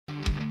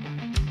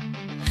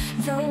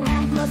The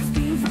lamp must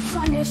be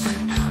replenished,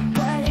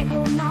 but it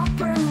will not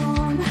burn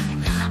long.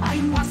 I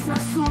must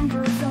not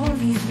slumber, though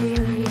these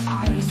weary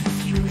eyes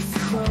refuse to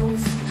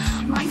close.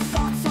 My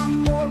thoughts are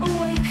more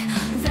awake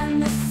than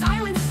the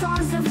silent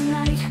stars of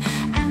night,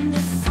 and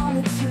the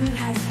solitude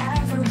has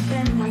ever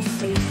been my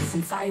state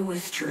since I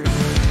was true.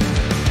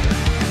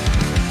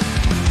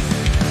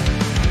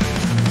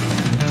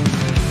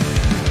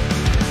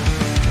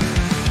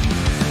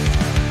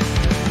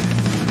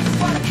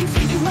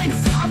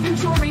 Of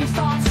enduring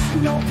thoughts,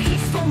 no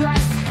peaceful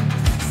rest,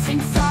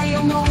 since I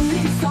alone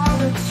in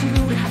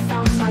solitude have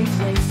found my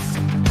place.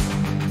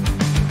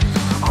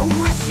 A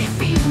wretched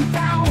being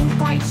bound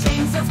by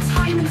chains of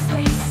time and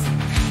space,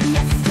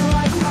 yet still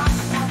I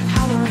grasp that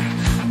power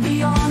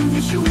beyond the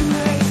human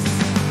race.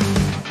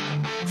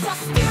 The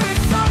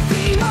spirits of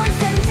the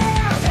earth and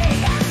air, they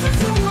answer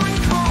to my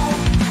call,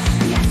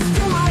 yet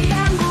still I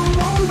am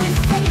alone with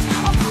fate,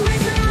 a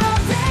prisoner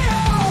of it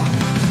all.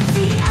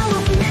 The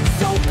elements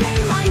obey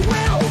my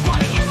will,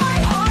 but in my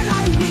heart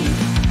I'm weak,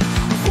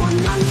 for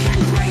none can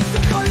break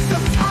the curse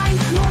of time,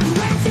 nor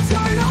grant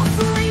eternal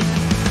sleep.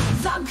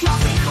 The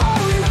gothic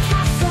hall in the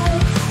castle,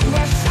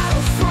 where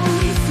shadows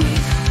slowly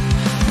sleep,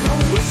 the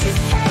wishes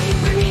cave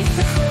beneath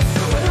the cliffs,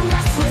 where the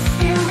restless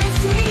spirits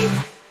weep.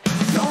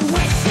 The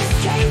wishes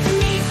cave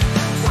beneath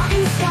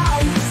darkened sky,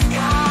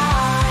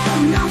 the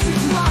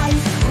mountains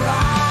rise,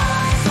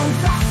 so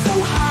fast, so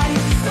high,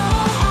 so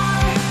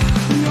high.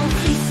 No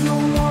peace, no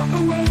more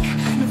awake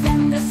than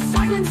the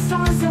silent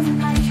stars of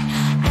night,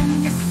 and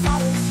the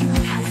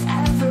solitude has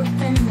ever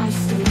been my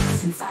state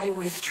since I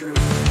withdrew.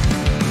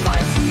 But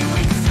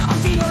feelings of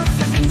the earth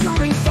and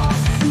enduring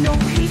thoughts, no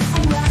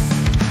peaceful rest,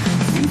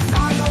 since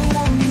I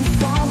alone in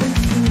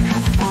solitude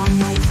have found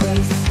my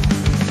place.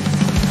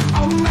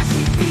 A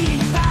wretched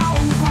being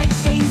bound by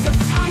chains of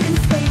time and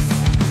space,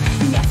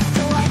 yet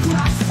still I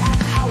grasp that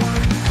power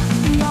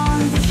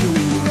beyond the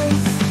human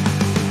race.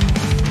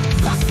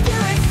 The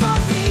spirits of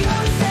the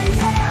earth and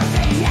air,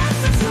 they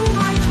answer to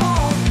my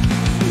call,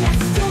 yet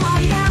still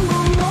I am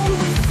alone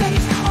with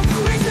fate, a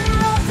prisoner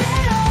of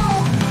it all.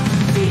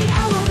 The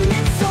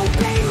elements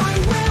obey my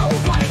will,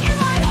 but in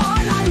my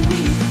heart I'm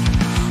weak,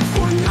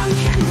 for none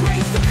can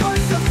break the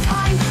curse of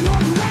time, nor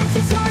grant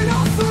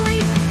eternal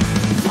sleep.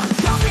 The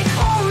gothic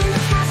hall in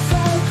the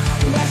castle,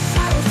 where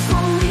shadows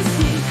slowly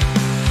sleep,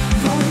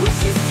 the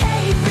witches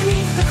cave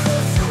beneath the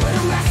cliffs, where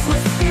the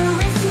restless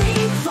spirits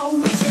sleep. The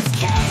witches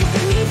cave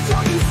beneath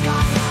darkened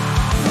sky,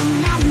 the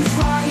mountains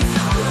rise,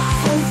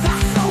 so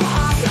fast, so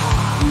high.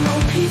 No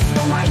peace,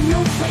 no light,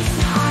 no place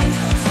to hide,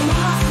 so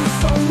lost and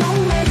so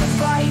nowhere to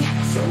fight.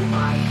 So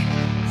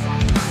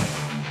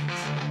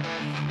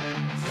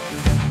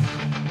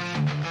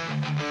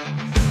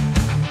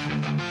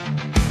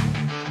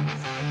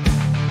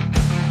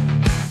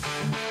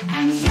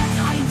and yet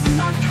I do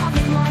not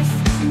covet life,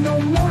 no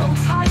mortal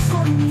ties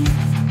for me,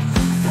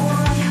 for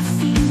I have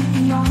seen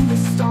beyond the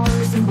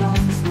stars and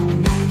realms no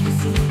man can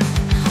see.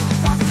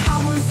 What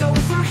powers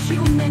over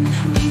human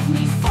leave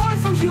me far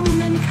from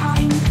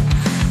humankind,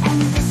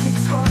 and this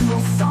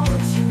eternal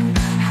solitude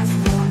has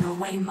worn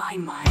away my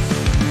mind.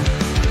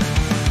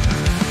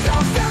 The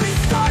very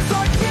stars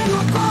are dim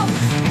above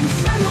and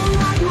tremble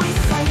at my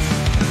sight,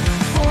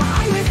 for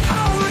I with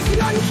powers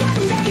none can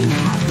name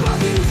have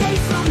broken day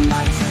from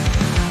night.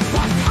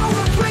 But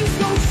power brings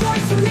no joy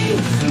to me,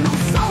 no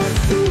solace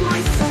to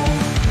my soul,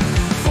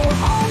 for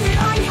all that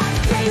I have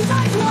gained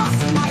I've lost,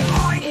 my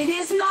heart it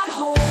is not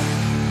whole.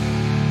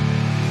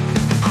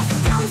 A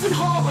thousand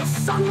hall of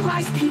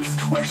sunrise peaks,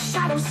 where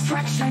shadows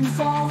stretch and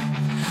fall,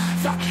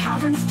 the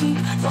caverns deep,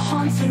 the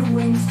haunted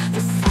winds, the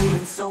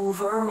silence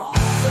over all. The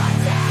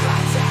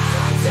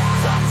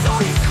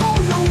dawn is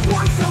cold, no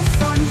warmth, no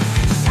sun,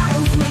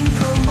 shadows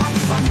linger,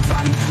 life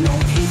undone, no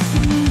peace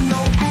for me,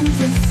 no end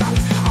in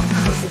sight, a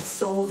cursed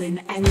soul in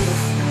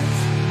endless night.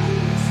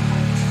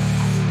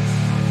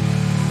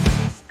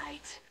 Endless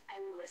night,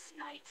 endless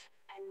night,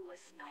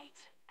 endless night,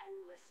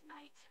 endless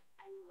night,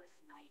 endless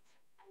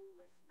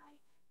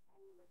night,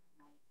 endless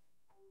night,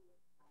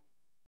 endless night.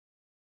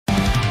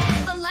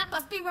 The lamp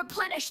must be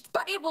replenished,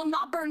 but it will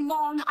not burn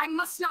long. I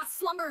must not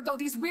slumber, though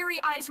these weary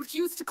eyes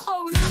refuse to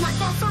close. My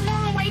thoughts are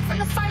more awake from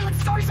the silent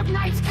stars of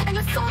night, and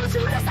the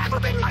solitude has ever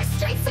been my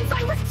state since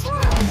I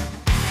withdrew.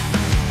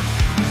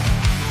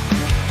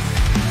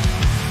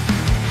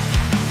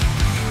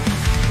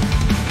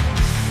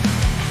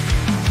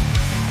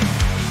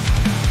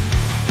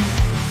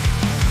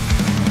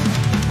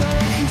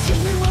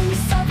 Continually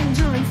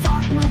self-enduring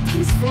thought, no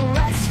peaceful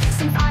rest,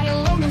 since I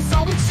alone in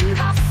solitude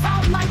have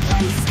found my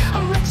place.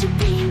 A wretched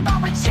being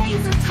bound by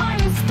chains of time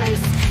and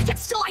space, yet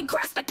still I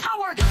grasp the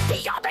power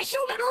beyond the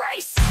human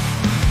race.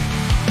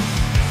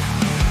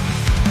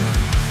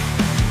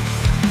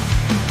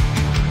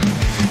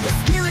 The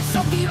spirits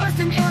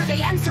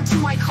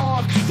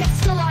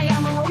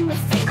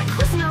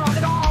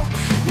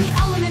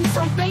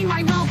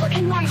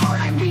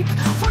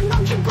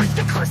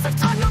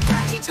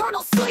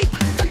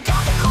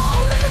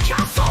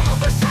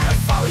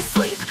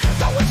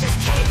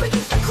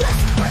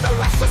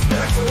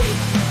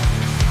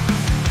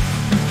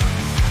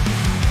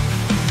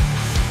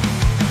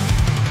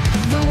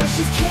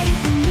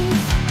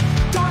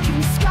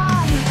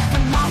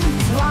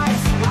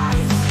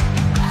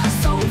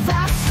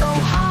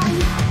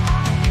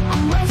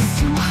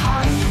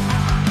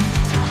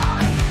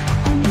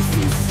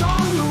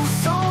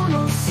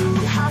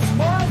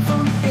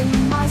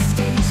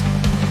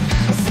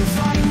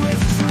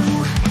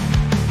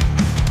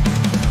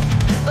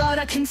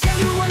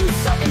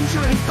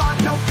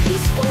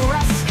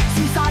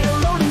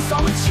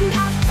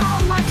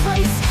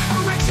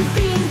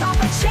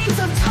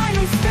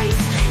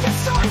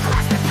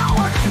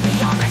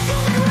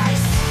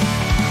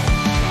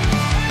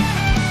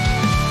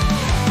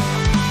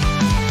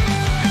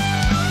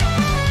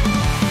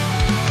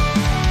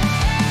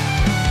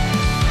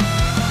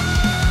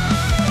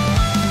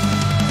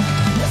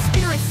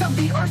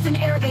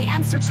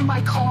to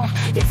my call.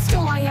 Yet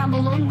still I am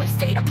alone with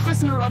fate, a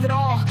prisoner of it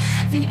all.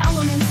 The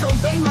elements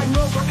obey my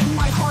will, but in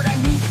my heart I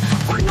weep,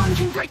 for none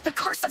can break the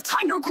curse of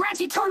time, nor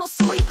grant eternal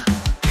sleep.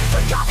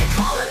 Forgotten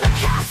call in the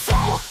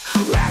castle,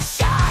 where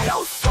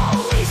shadows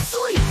slowly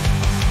sleep.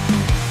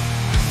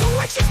 The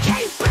witch's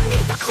cave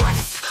beneath the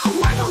cliffs,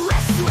 where the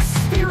restless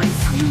spirits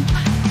sleep.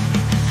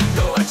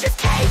 The witch's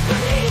cave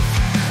beneath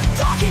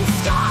darkened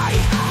sky,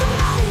 the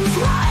mountains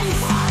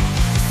rise,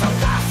 so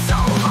that's so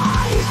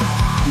high.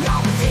 No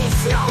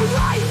peace, no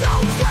light, no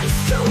place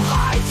to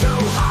hide.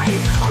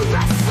 A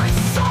restless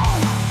soul,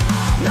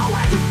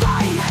 nowhere to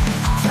find,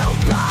 to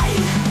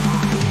blind.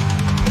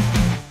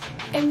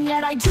 And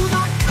yet I do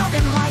not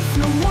covet life,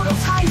 no mortal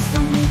ties for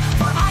me,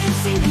 for I have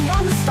seen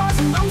beyond the stars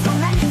and realms no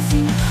man can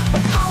see.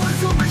 But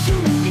powers over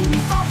human lead me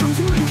far from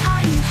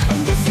humankind,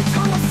 and this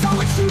eternal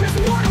solitude has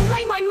worn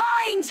away my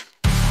mind.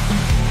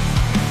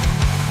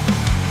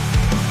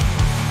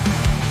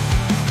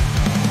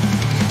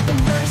 The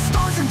very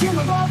stars are dim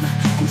above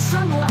and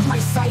tremble at my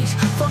sight,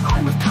 for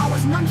I with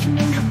powers none can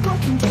name have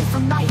broken day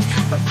from night.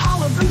 But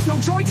power brings no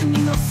joy to me,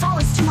 no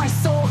solace to my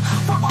soul,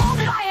 for all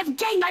that I have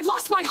gained I've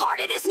lost my heart,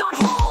 it is not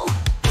whole.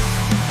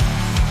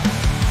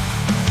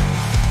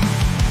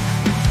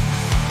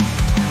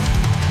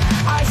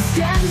 I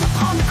stand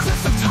upon the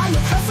cliffs of time,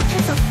 the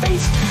precipice of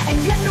fate, and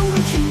yet no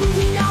one can move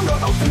me now, nor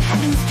open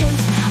heaven's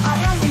gate. I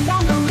am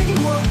beyond the living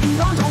world,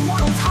 beyond all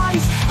mortal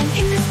ties, and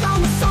in this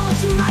boundless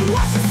solitude I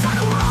watch the sun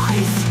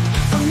arise.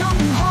 From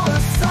mountain hall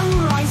of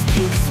sunrise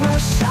peaks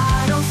where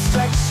shadows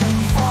stretch and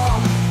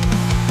fall.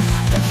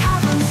 The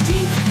caverns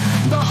deep,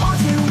 the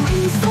haunted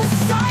wings, the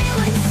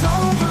silence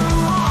over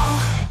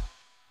all.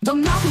 The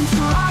mountains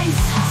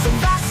rise, so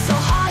vast, so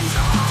high,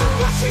 the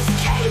witch's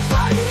cave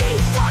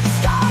beneath dark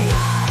sky.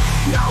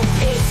 No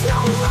peace,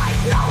 no light,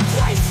 no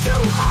place to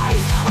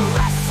hide. A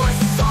restless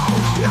soul,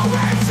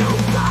 nowhere to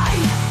fly.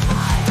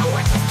 The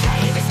witch's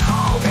cave is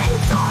cold and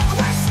dark,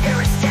 where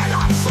spirits dare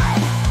not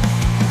tread.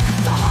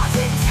 The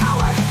haunted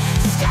tower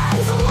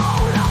stands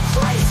alone, a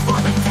place for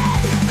the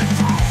dead.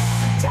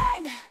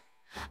 Dead.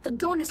 The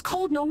dawn is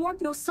cold, no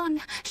warmth, no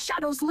sun.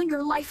 Shadows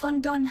linger, life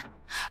undone.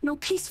 No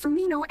peace for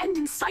me, no end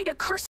in sight, a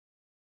curse.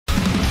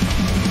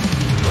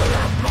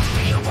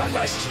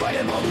 But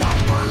it will not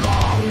for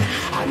long.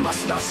 I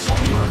must not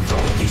slumber,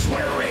 though these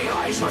weary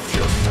eyes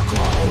refuse to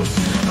close.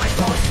 My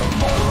thoughts of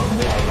moral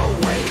war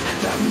awake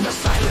them, the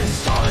silent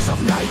stars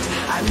of night.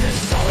 And this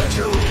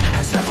solitude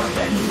has never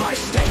been my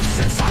state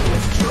since I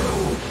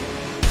withdrew.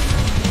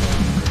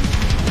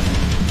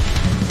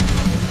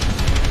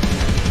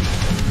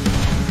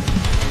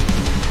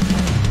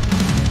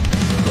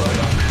 But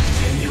I'm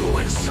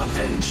continuing some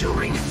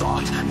enduring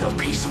thought, no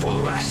peaceful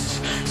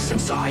rest.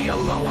 Since I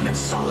alone in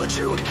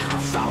solitude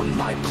have found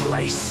my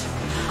place,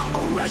 a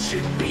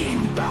wretched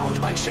being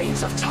bound by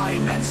chains of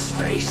time and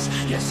space,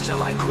 yet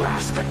still I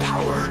grasp at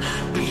power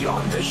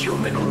beyond the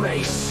human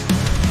race.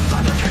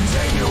 I'm a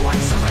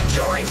continuance of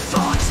enduring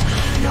thought,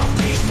 no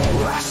peaceful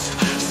rest.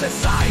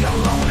 Since I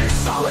alone in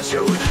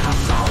solitude have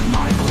found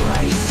my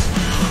place,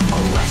 a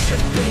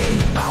wretched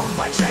being bound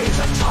by chains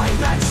of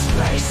time and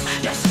space,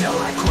 yet still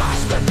I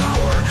grasp at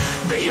power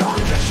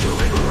beyond the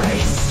human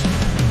race.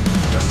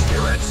 The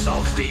spirits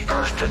of the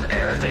earth and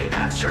air, they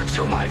answer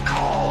to my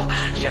call,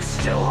 yet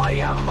still I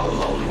am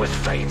alone with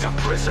fate, a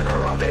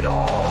prisoner of it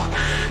all.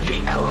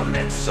 The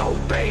elements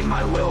obey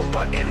my will,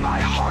 but in my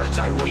heart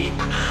I weep,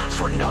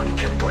 for none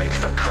can break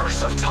the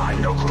curse of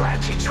time, nor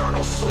grant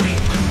eternal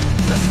sleep.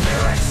 The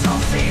spirits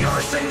of the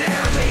earth and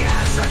air, they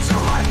answer to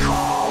my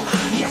call,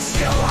 yet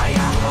still I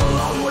am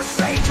alone with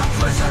fate, a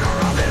prisoner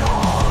of it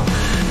all.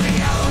 The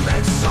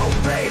elements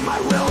obey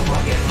my will,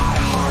 but in my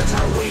heart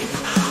I weep,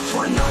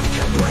 for none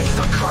can break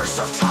the curse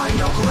of time,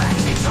 no grant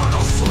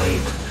eternal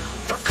sleep.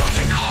 The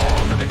gutting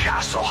hall in the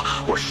castle,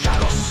 where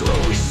shadows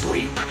slowly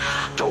sleep.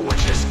 The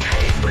witch's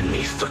cave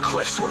beneath the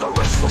cliffs, where the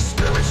restless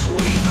spirits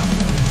weep.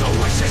 The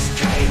witch's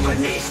cave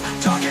beneath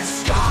darkened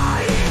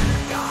sky.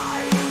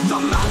 The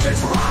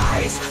mountains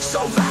rise,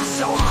 so vast,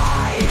 so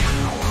high.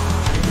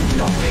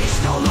 No peace,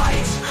 no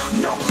light,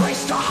 no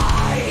place to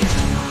hide.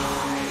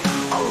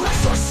 A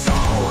restless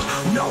soul,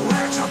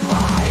 nowhere to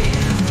bide.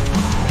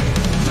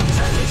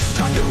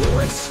 Stunned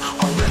ruins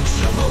are in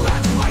trouble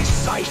at my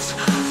sight,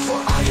 for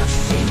I have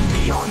seen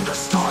beyond the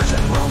stars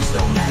and realms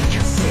no man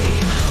can see.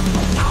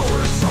 The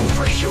powers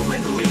over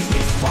human leave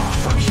me far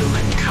from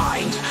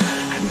humankind,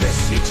 and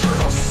this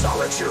eternal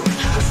solitude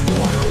has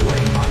worn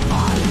away my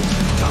mind.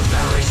 The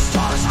very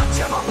stars are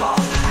dim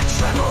above and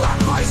tremble at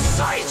my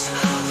sight,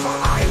 for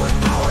I with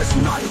powers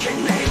none can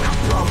name have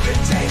broken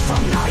day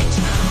from night.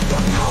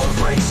 But power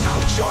brings no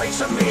joy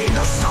to me,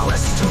 no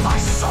solace to my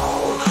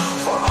soul,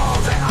 for all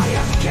that I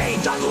have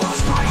gained I've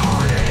lost my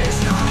heart, it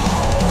is not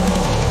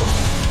whole.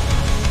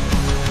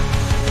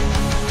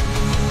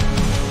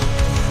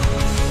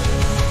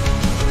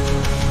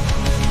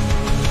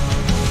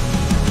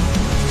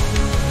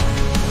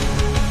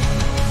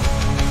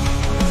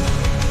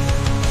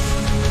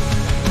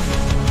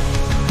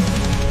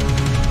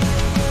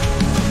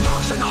 The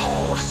mountain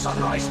hall of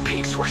sunrise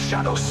peaks where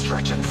shadows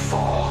stretch and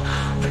fall.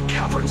 The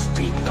caverns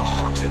beat, the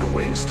haunted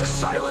winds, the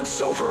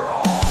silence over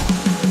all.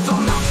 The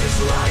mountains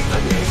lie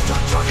beneath the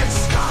darkened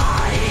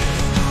sky.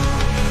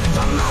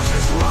 The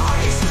mountains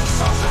rise,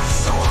 so fast,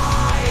 so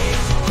high.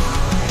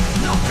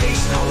 No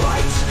peace, no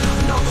light,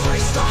 no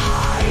place to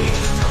hide.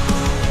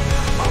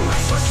 A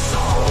restless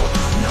soul,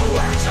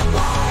 nowhere to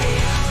lie.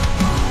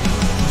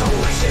 The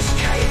witch's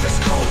cave is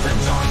cold and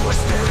dark, where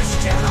spirits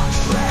dare not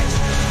tread.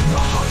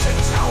 The haunted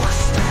tower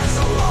stands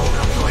alone,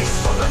 a place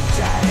for the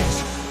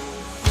dead.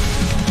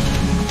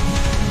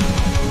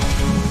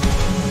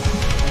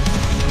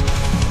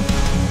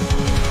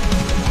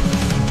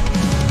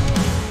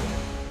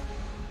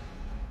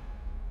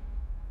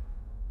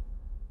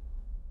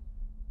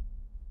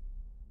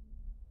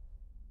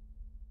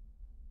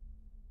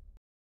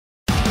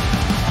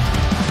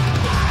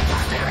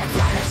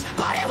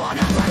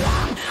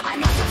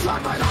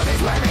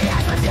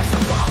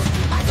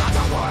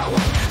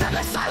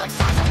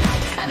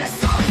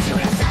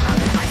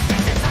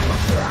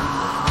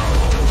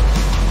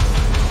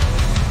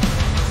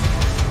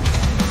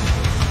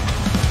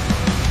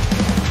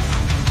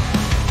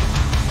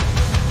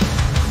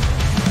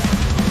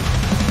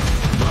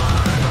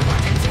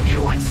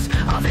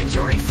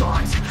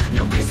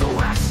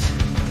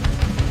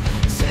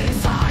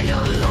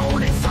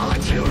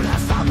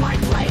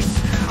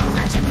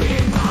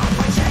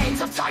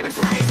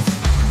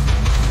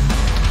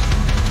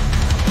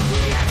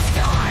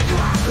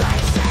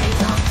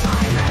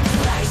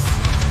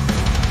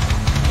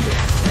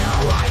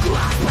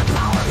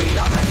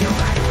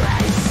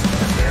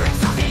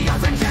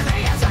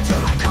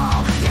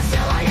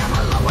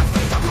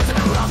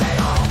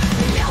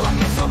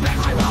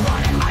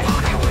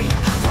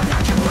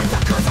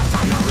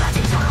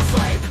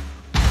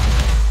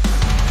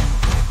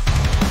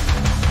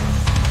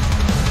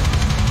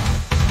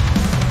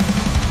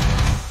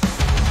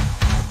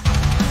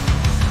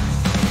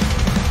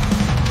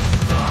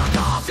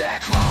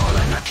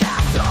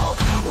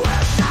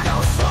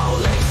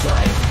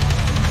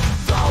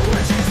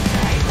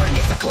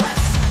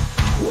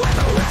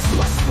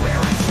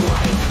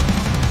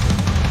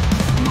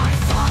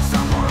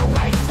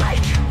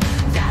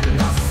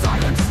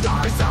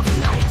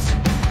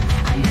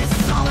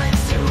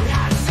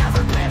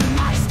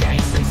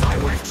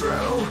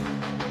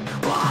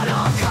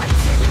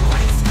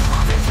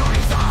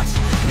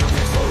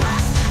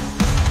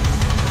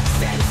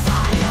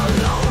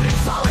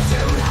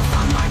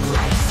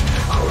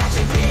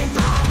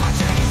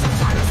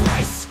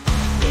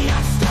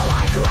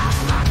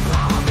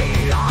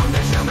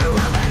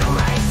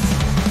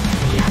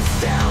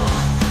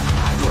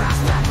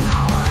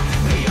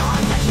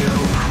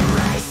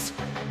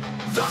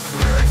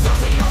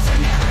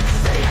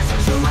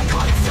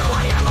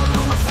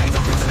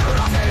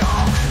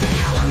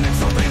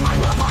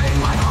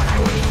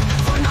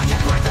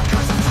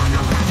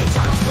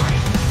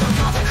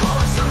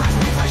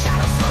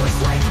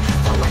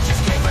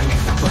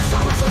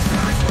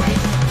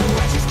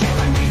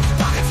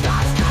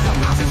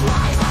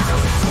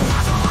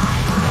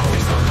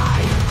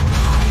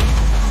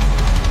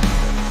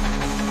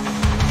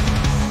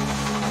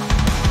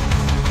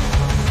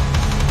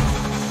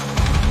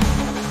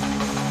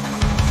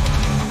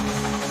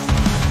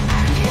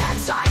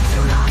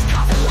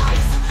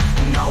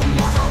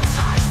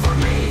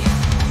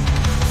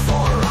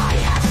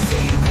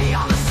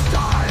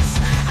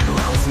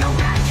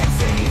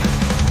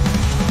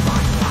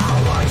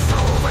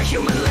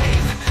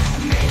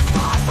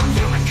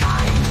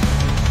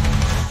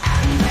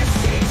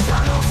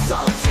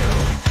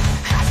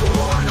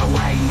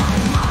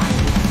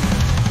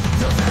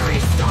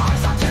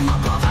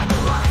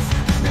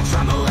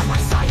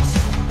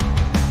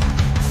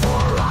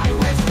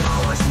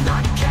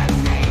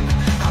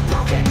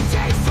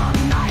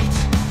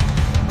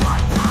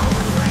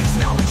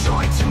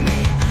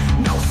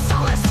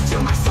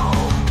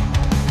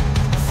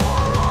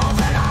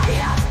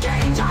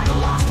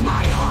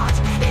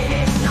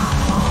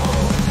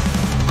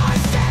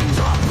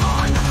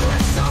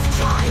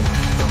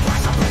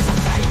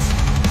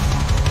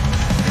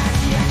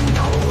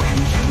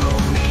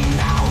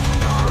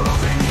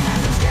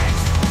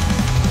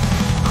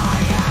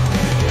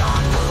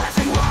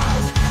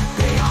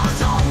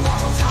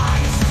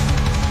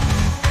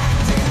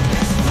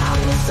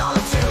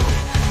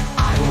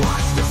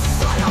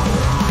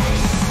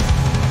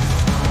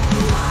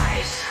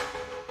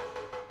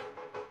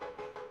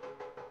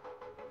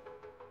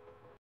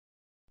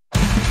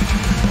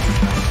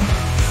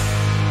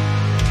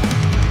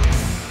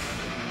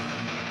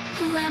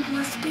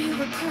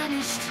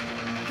 replenished,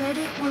 but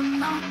it will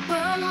not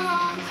burn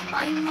long.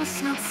 I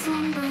must not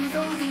slumber,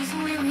 though these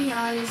weary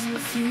eyes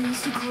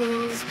refuse to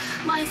close.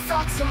 My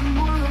thoughts are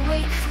more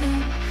awake than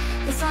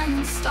the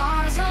silent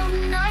stars of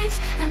night,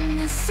 and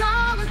this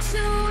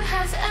solitude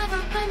has ever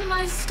been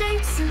my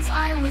state since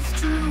I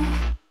withdrew.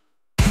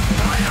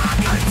 I am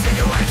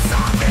continuing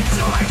something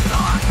to a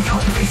thought, no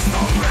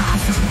peaceful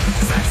rest,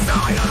 since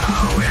I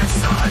alone in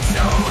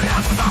solitude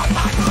have found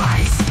my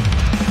place.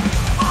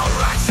 A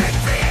wretched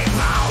being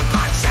bound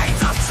by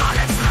chains of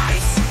silence.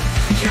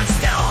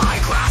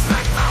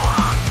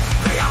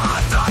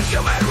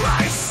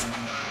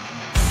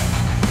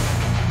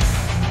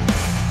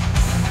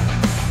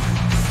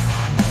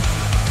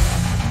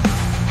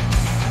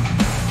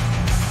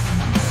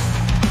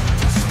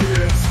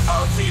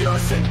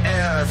 earth and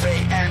air, they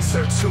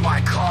answer to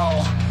my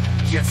call.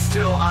 Yet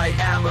still I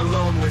am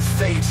alone with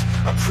fate,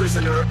 a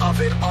prisoner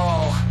of it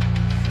all.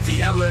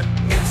 The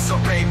elements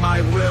obey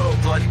my will,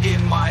 but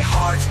in my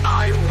heart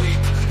I weep,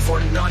 for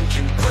none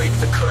can break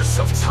the curse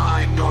of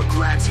time, nor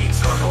grant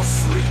eternal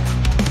sleep.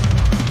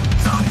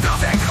 The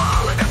nothing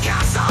call in the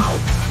castle,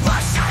 my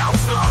shadow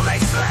slowly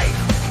sleep.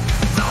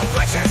 The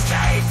witch's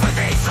cave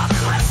beneath the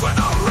cliffs where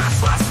the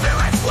restless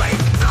spirits weep.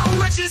 The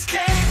witch's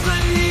cave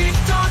beneath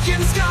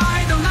darkened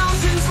sky, the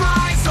mountains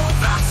rise so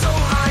fast, so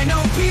high.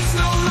 No peace,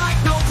 no light,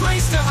 no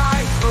place to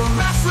hide. A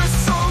restless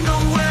soul,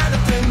 nowhere to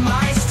pin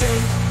my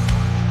stay.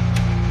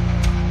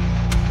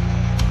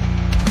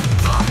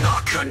 The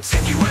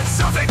continuance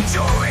of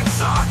enduring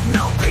thought,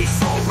 no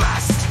peaceful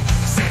rest,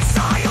 since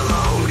I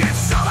alone in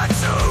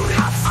solitude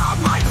have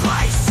found my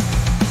place.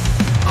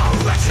 A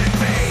wretched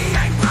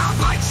being bound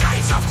by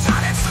chains of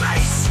time and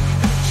space,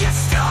 yet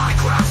still I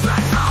grasp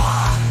that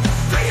power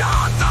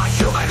beyond the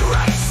human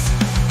race.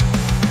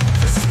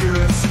 The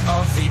spirits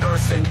of the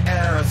earth and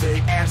air,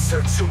 they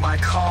answer to my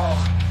call.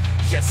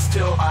 Yet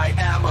still I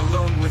am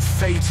alone with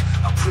fate,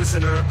 a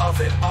prisoner of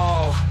it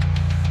all.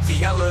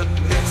 The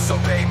elements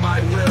obey my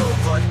will,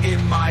 but in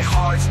my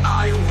heart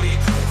I weep,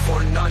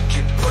 for none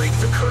can break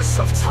the curse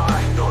of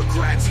time, nor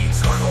grant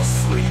eternal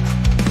sleep.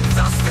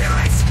 The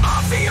spirits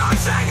of the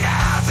earth and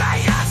air,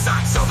 they answer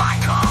to my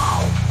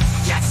call.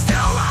 Yet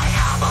still I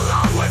am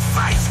alone with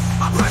fate,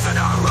 a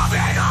prisoner of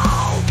it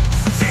all.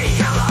 The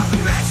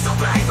elements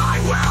obey my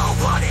will,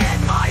 but in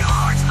my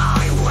heart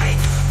I weep,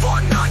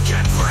 for none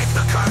can break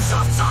the curse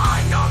of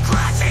time, nor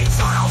grant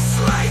eternal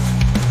sleep.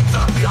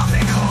 The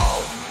gothic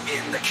hall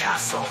in the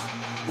castle,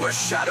 where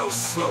shadows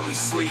slowly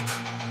sleep.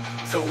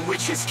 The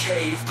witch's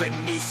cave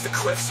beneath the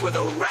cliffs where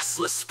the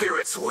restless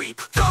spirits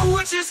weep. The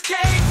witch's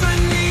cave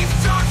beneath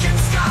darkened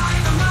sky,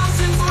 the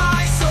mountains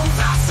rise so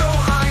fast, so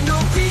high. No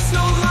peace,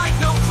 no light,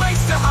 no place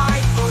to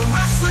hide. A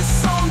restless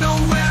soul,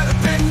 nowhere to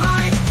pin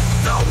mine.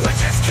 The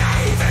witch's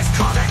cave is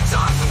cold and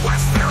dark, where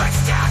spirits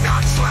stand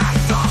on track.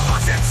 The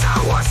haunted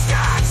tower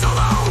stands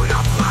alone,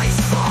 a place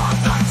for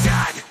the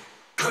dead.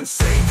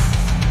 Conceive.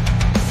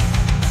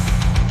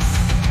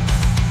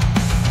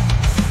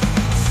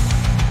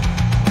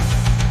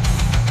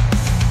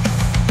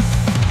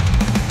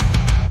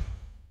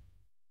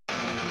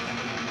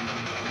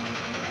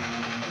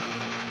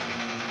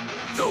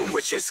 The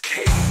witch's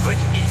cave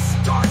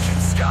beneath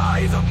darkened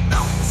sky, the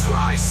mountains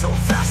rise so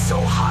fast, so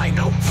high.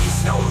 No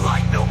peace, no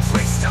light, no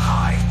place to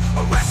hide.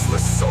 A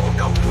restless soul,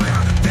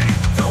 nowhere to be.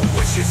 The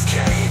witch's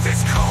cave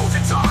is cold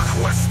and dark,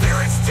 where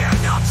spirits dare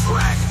not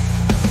tread.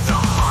 The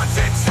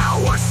haunted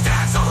tower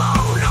stands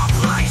alone, a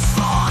place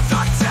for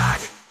the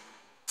dead.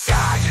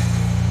 Dead.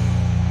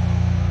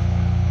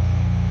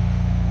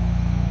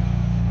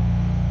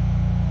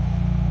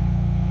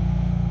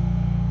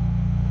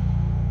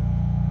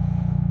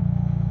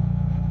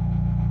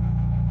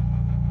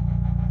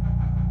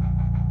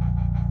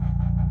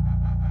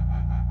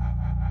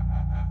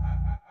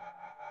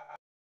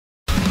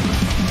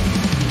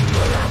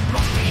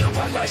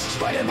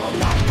 But it will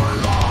not for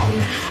long.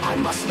 I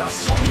must not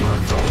slumber,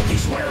 though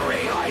these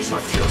weary eyes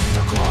refuse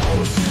to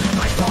close.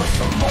 My thoughts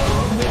of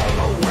moral will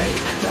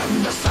awake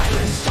them, the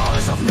silent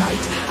stars of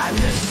night. And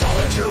this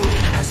solitude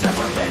has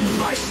never been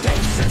my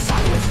state since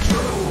I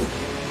withdrew.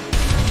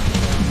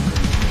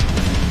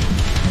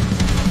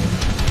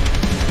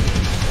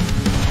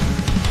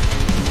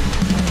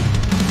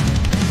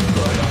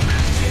 But a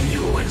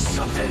continuance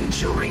of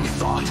enduring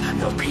thought,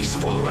 no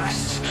peaceful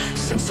rest,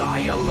 since I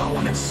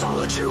alone in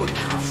solitude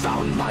have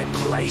found my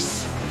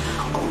place.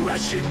 A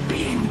wretched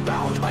being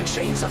bound by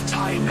chains of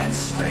time and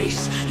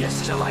space, yet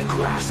still I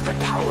grasp at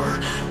power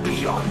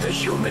beyond the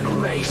human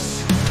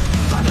race.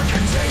 But the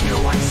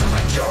continuance of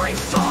enduring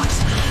thought,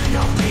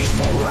 no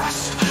peaceful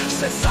rest,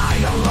 since I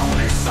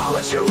alone in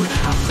solitude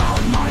have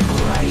found my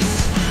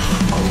place.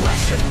 A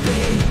wretched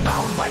being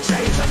bound by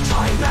chains of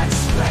time and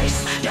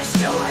space, yet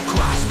still I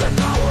grasp at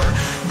power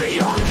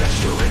beyond the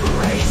human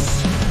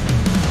race.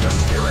 The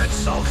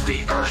spirits of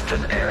the earth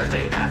and air,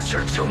 they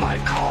answer to my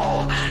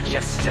call.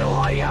 Yet still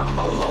I am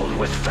alone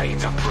with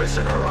fate, a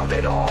prisoner of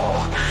it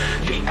all.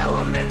 The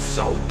elements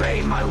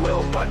obey my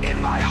will, but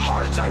in my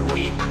heart I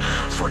weep,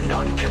 for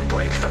none can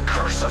break the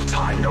curse of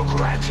time, nor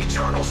grant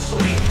eternal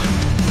sleep.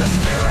 The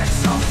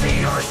spirits of the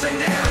earth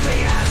and air,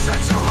 they answer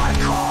to my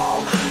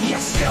call.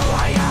 Yet still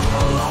I am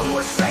alone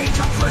with fate,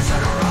 a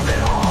prisoner of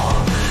it all.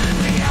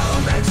 The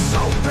elements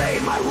obey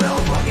my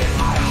will, but in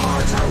my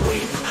heart I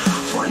weep,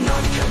 for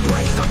none can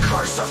break the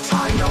curse of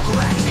time, no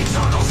grant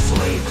eternal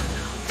sleep.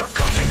 The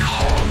gutting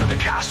hall in the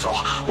castle,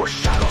 where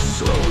shadows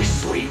slowly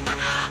sleep.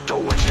 The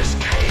witch's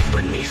cave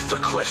beneath the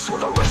cliffs, where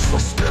the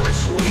restless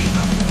spirits weep.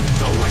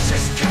 The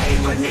witch's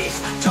cave beneath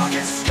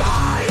darkened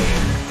sky.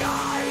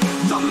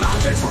 The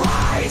mountains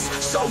rise,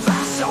 so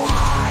vast, so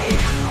high.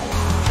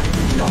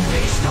 No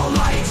peace, no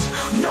light,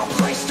 no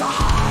place to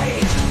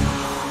hide.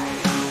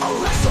 A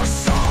restless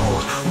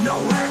soul,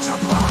 nowhere to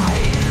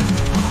bide.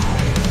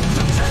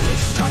 The deadly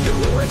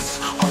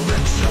conduits are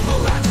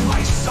invisible at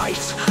my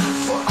sight,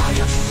 for I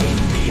have seen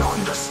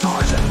beyond the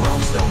stars and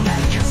realms no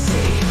man can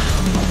see.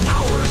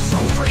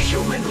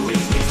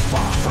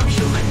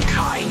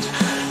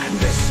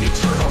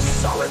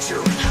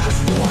 solitude has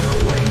worn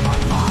away my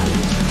mind.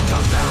 The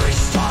very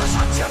stars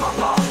are dim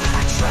above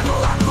and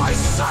tremble at my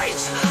sight.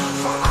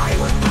 For I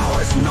with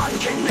powers none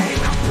can name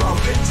have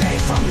broken day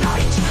from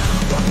night.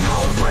 But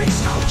power brings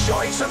no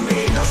joy to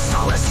me, no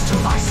solace to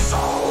my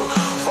soul.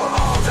 For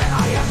all that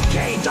I have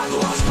gained, I've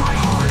lost my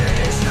heart,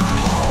 it is not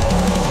whole.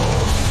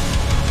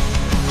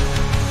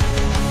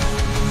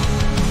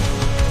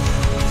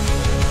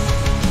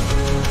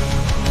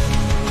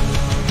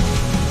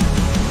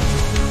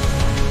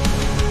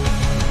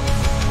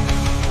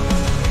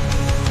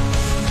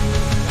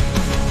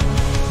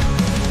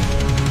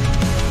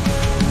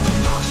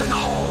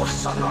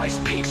 Sunrise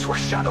peaks where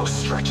shadows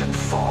stretch and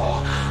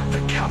fall. The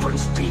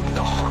caverns beat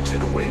the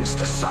haunted winds,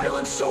 the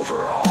silence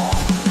over all.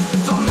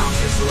 The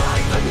mountains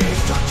lie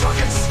beneath the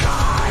darkened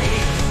sky.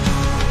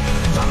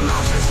 The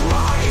mountains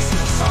rise,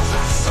 so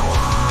fast, so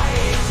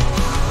high.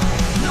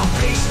 No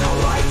peace, no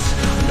light,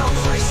 no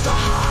place to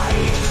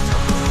hide.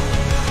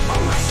 A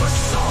restless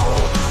soul,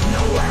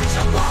 nowhere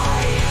to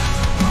bide.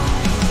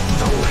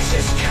 The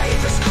witch's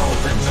cave is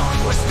cold and dark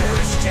where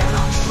spirits dare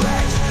not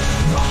tread.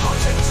 The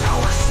haunted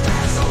tower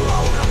stands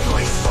alone, a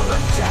place for the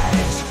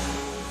dead.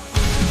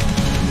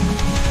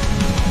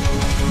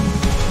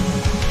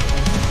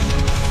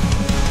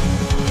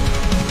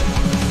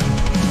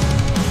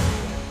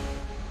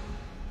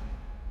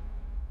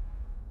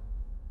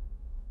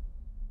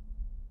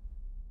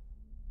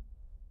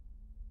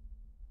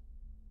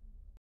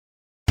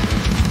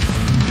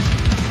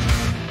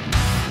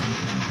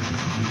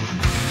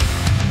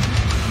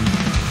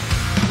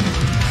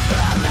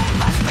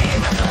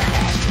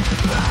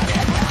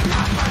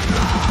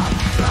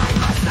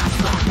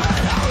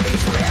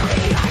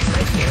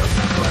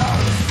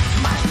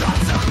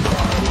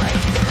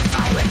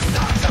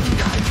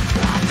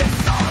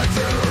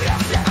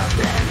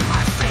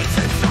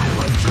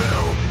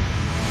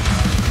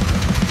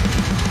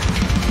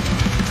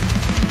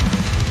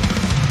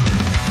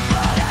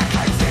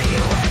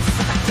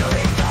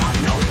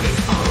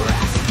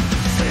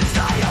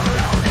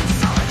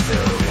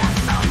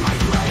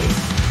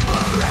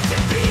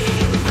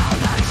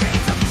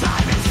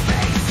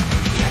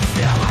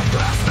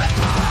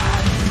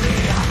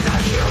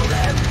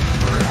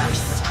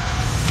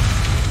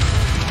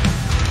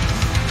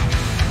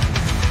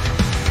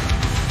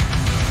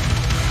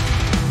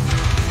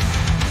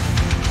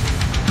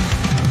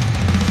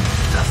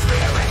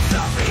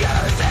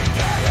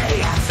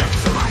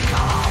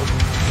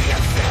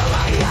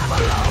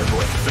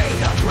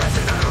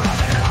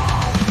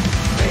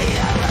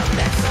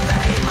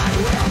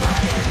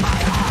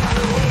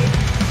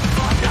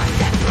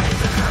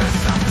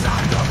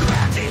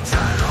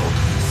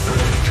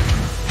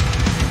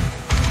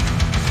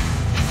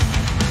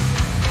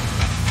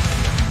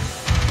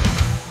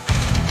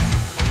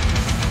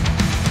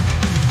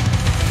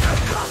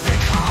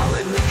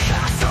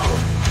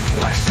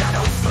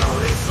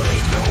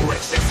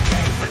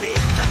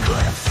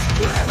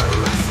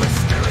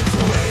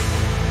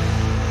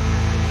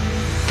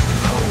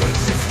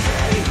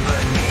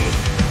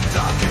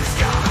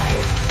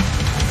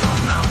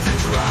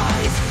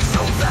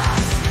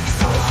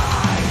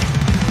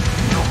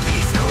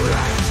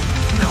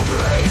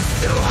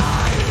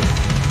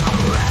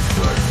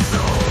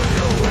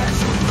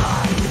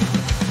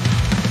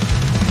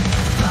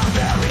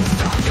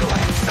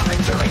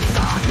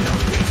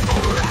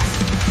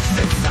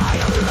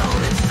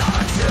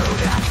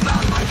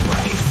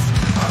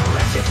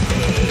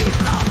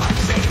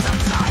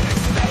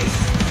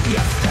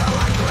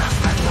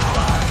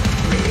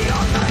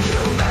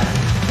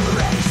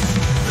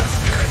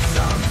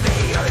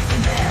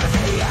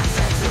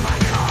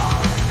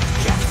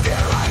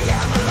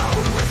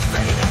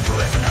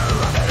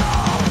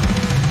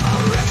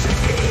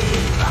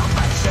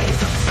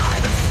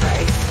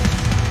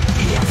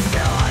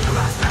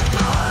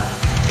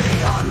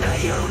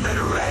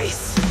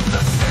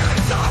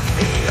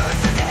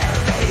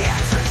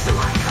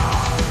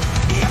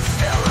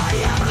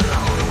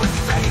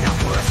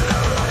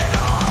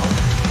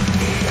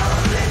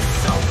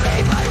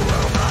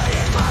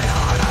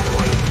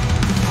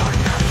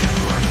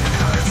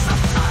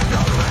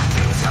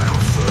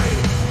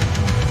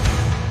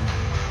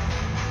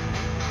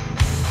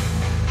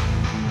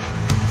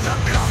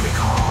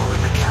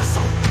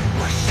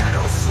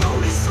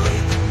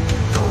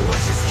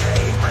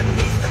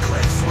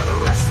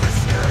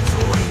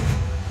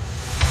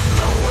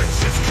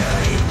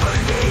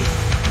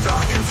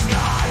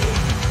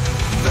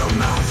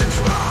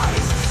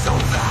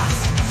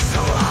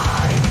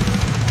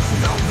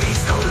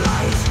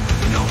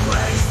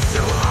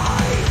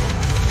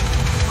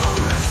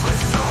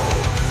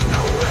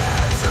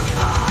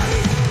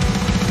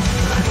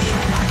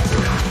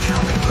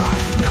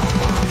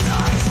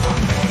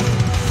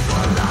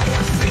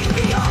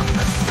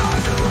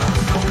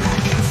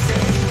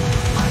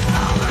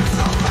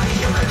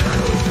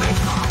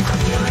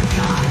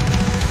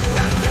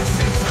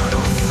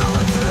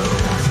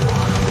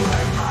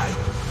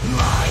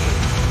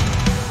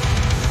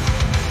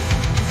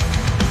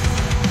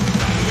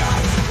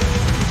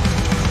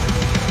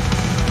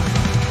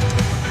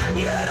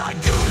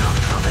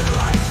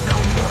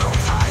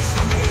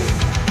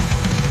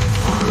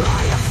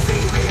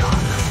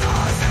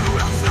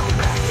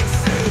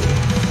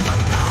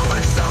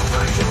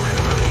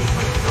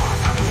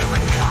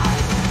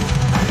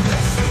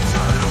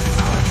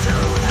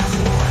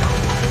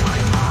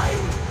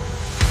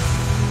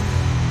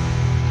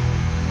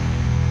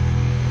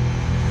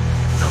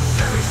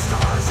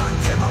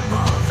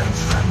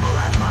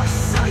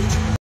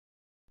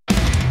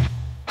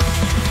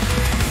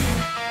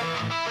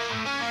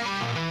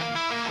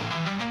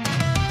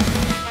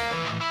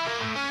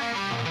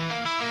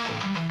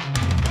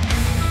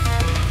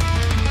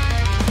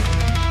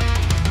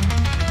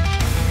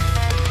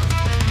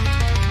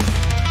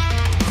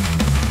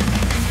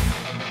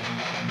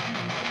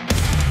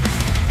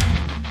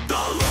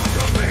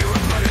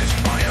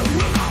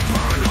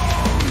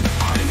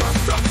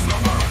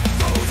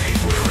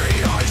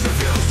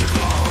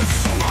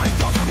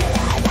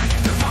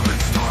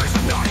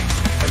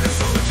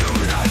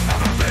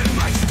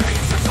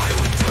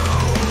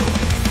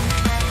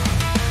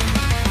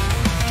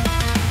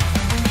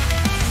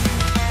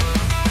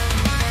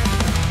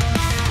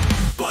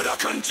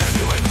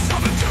 continuance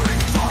of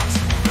enduring thought,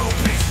 no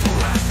peaceful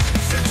rest,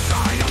 since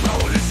I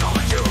alone in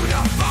solitude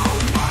have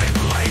found my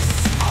place.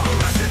 A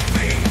wretched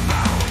being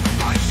bound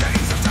by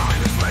chains of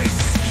time and space,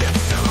 yet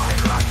still I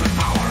grasp the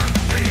power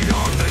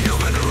beyond the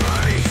human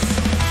race.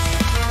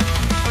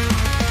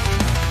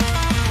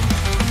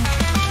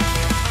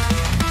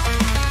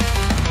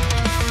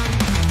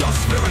 The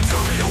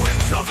spiritual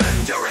winds of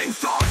enduring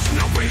thought,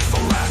 no peaceful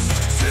rest,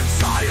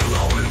 since I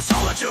alone in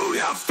solitude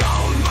have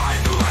found my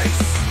place.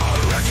 A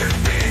wretched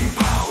being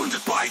bound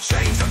by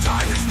chains of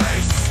time and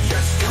space,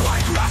 yet still I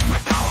grasp my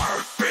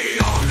power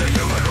beyond the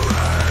human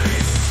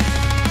race.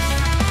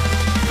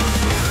 The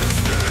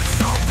spirits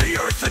of the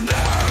earth and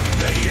air,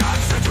 they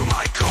answer to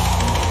my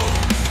call.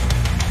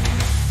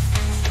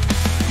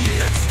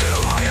 Yet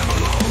still I am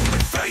alone,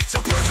 with fate a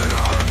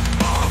prisoner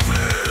of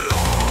it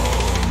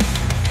all.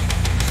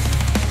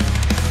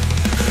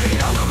 The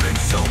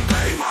elements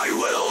obey my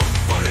will,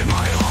 but in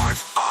my heart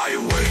I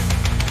weep.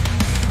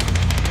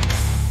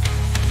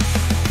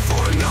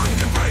 For none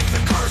can break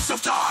the curse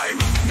of time,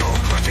 nor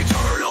grant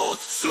eternal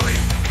sleep.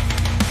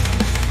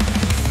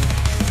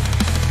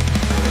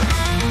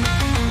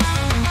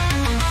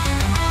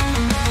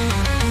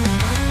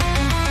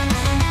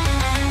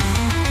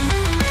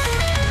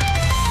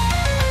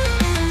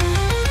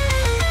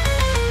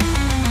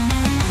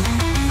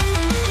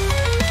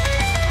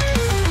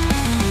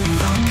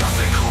 The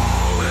Gothic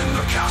hall in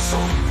the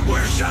castle,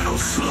 where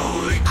shadows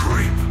slowly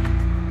creep.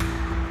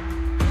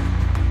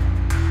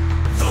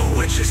 The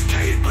witch's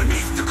cave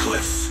beneath the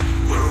cliffs,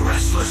 where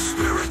restless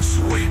spirits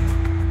weep.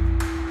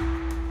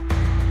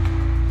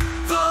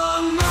 The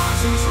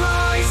mountains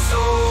rise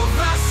so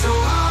vast, so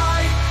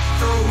high,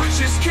 the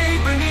witch's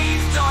cave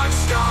beneath dark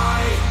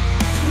sky.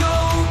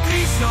 No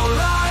peace, no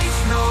light,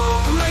 no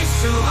place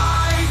to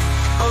hide,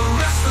 a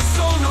restless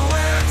soul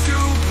nowhere to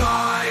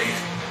bide.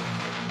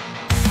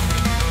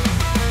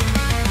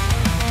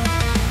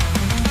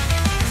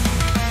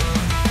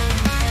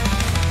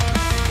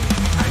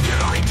 And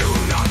yet I do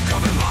not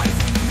come in life,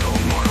 no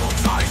mortal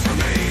ties for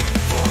me,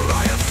 for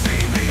I have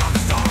seen beyond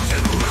the stars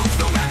and realms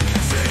no man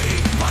can see.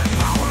 My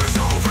power is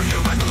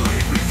overhuman,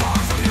 lead me far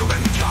from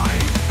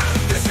humankind, and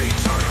this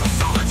eternal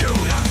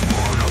solitude has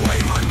worn away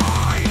my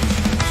mind.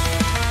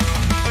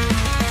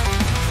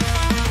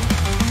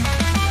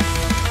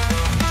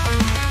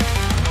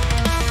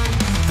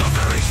 The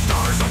very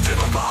stars are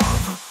dim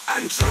above,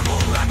 and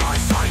tremble at my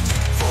sight,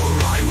 for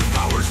I with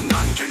powers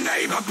none can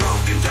name have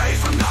broken day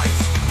from night.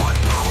 But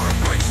power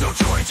brings no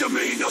joy to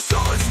me, no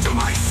solace to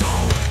my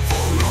soul,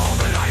 for all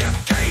that I have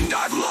gained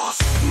I've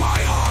lost, my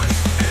heart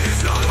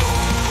is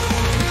alone.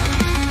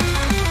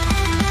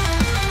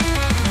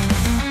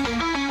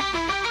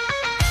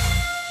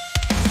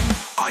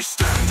 I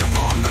stand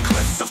upon the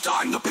cliffs of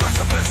time, the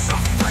precipice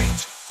of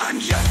fate,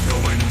 and yet no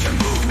wind can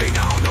move me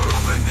now, nor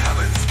open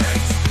heaven's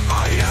gate.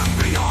 I am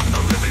beyond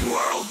the living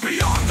world,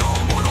 beyond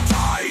all mortal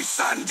ties,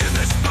 and in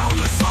this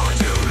boundless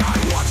solitude I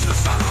watch the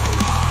sun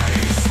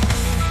arise.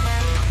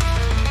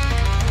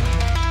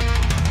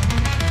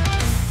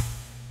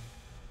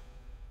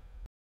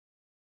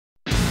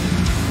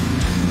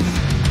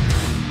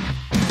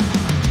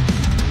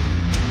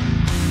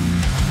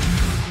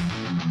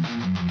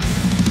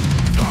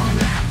 The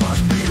lamp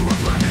must be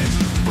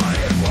replenished, but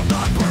it will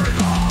not burn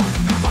long.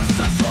 Once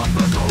the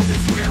slumber goes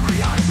is weary,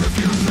 I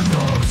refuse to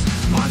close.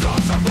 My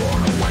thoughts are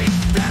born awake,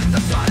 and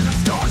the silent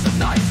stars of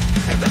night,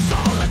 and the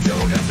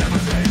solitude has never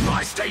been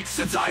my state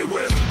since I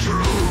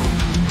withdrew.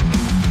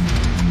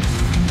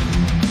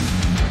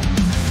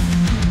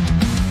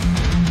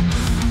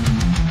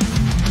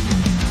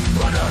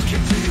 But a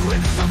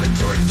continuance of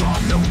enduring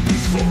thought, no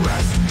peaceful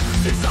rest,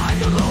 since I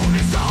alone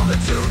in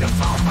solitude have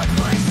found my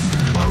place.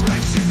 A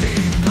wretched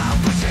being bound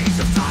by chains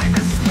of time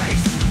and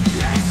space,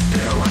 yet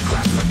still I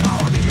grasp the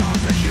power beyond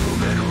the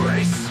human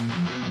race.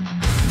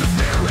 The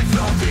spirits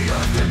of the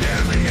earth and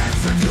air, the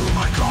answer to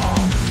my call,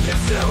 yet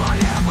still I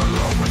am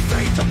alone with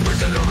fate, a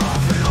prisoner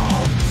of it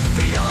all.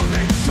 The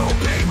elements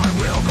obey my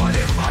will, but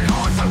in my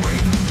heart I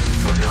weep,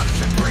 for none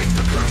can break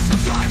the curse of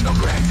time, no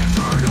grant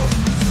eternal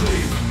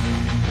sleep.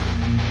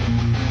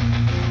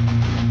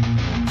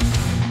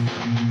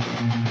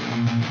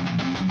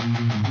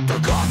 The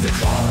Gothic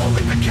hall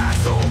in the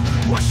castle,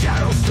 where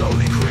shadows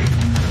slowly creep.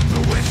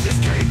 The witch's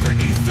cave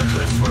beneath the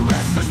cliffs, where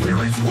restless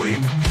spirits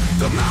weep.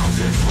 The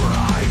mountains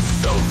rise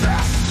so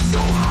vast, so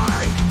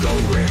high. The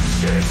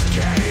witch's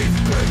cave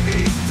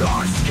beneath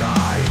dark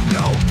sky.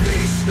 No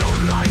peace, no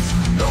light,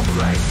 no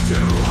place to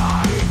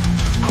hide.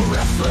 A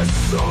restless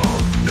soul,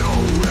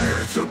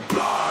 nowhere to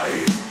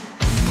bide.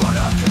 But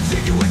a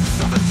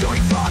continuance of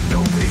enjoying thought,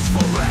 no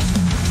peaceful rest,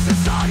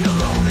 since I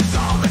alone in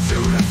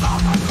solitude have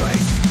found my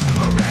place.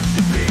 A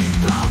wretched being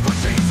bound by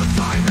chains of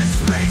time and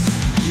space,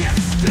 yet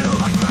still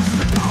I grasp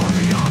the power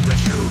beyond the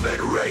human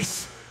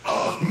race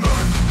of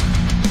mirth.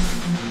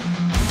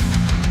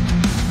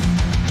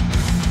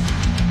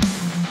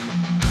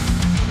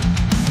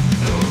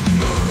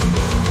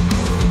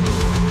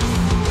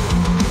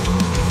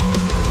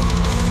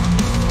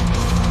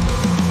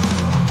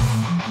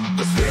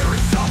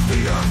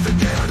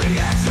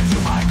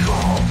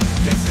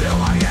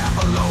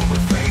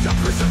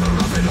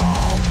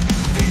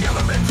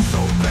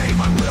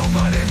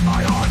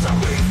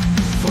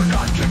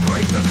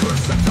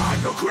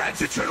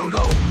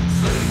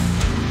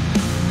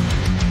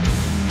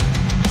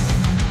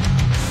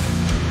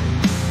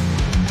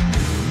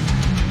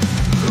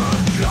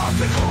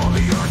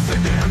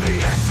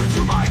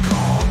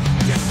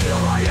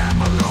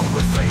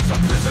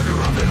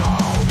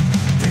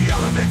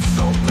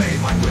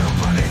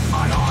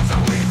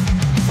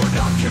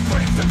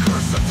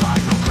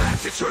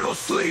 eternal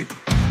sleep.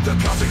 The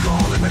Celtic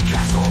hall in the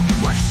castle,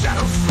 where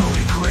shadows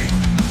slowly creep.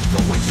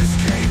 The witches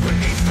cave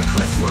beneath the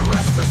cliffs where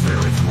restless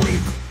spirits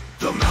weep.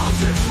 The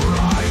mountains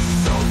rise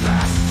so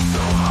fast,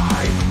 so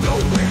high. The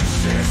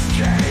witches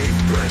cave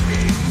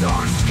beneath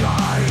dark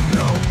sky.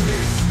 No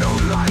peace, no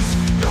light,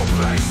 no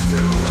place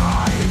to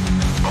hide.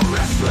 A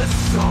restless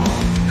soul,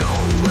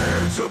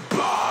 nowhere to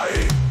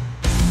bide.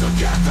 The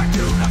death I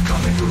do not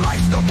come into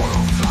life, the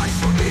world flies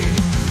for me.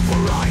 For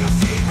I have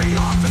seen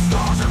beyond the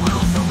stars and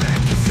will no man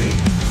can see.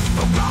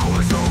 The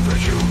powers over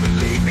human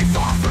lead me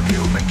far from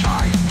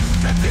humankind.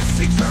 And this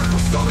eternal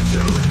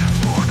solitude has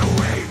worn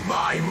away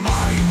my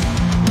mind.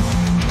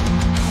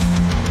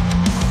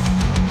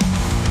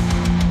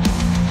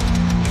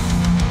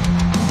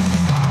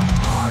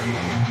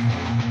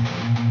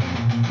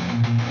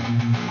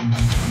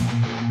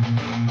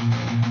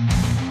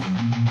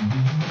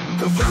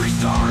 The very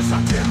stars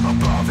are dim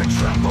above and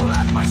tremble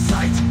at my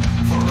sight.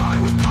 For I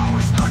with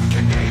powers none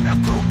can name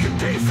have broken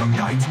day from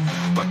night.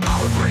 But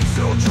power brings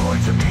no joy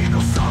to me, no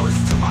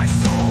solace to my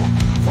soul.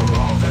 For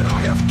all that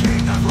I have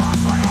gained, I've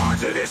lost my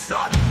heart, it is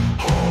not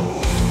whole.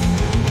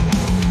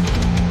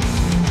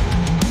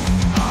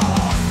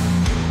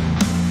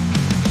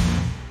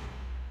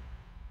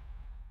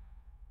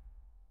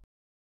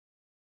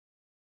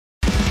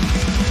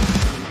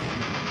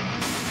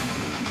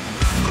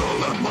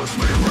 Must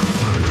be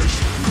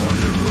replenished, for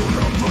the moon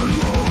of my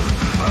Lord.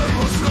 I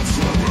must not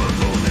slumber,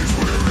 though these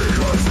weary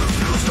eyes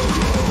refuse to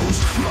close.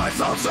 My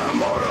thoughts are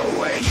more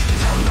awake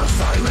from the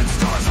silent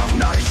stars of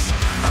night,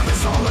 and the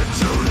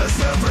solitude has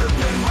never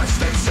been my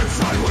state since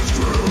I was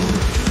true.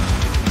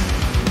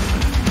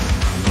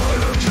 But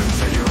a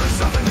continuous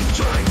of an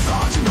enduring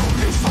thought, no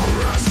peaceful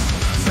rest,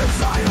 since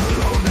I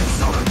alone in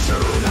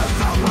solitude have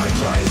found my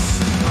place.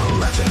 A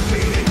legend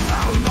being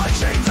bound by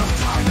chains of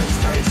time and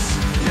space,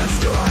 yet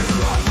still I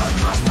lost my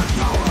grasp and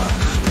power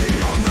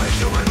beyond the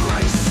human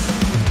race.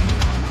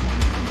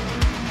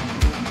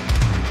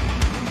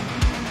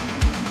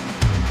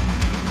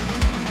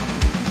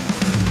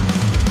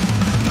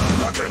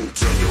 A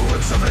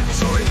continuance of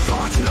enduring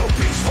thought, no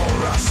peaceful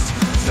rest,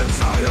 since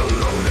I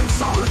alone in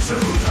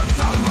solitude have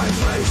found my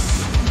place.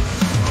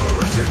 A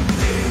written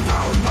being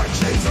bound by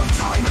chains of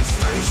time and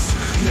space,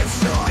 yet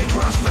still I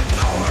grasp the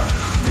power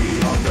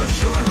beyond the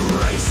human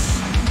race.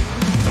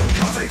 The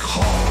Celtic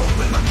hall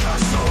in the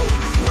castle,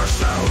 where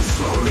shadows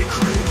slowly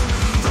creep.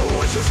 The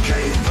witches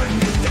cave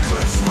beneath the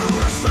cliffs where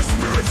restless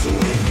spirits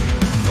weep.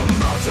 The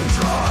mountains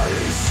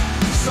rise,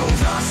 so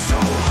vast, so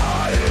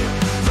high.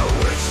 The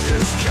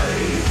witches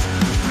cave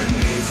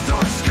beneath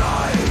dark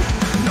sky.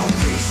 No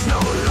peace, no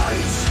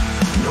light,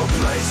 no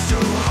place to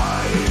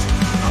hide.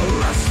 A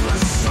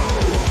restless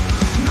soul,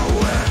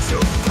 nowhere to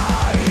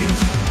hide.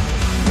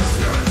 The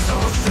spirits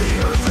of the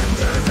earth and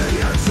there they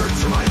answer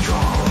to my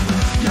call.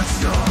 Yet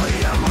still I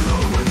am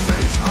alone with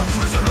fate, a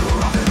prisoner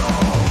of it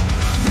all.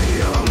 The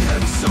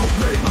elements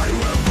obey my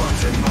will, but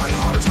in my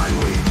heart I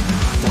weep.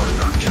 For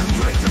none can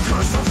break the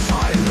curse of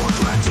time, nor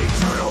grant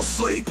eternal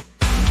sleep.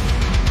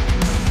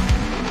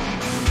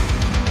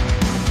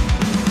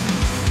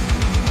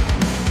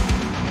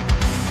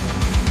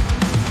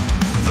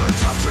 The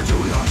chapter do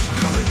not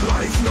covet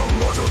life, no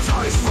mortal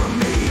ties for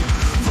me.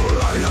 For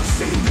I have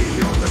seen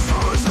beyond the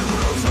stars and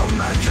worlds no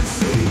man can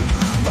see.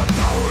 But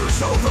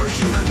powers over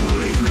human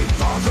lead me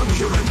far from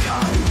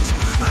humankind,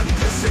 and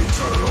this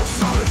eternal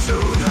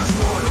solitude has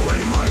worn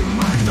away my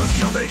mind. The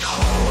Celtic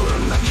hall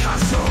in the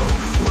castle,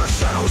 where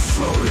shadows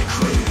slowly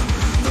creep.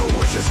 The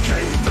witches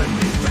cave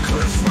beneath the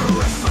cliffs where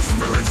restless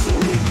spirits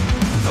weep.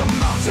 The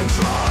mountains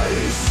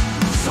rise,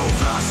 so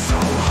vast,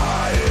 so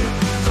high.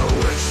 The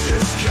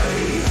witches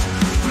cave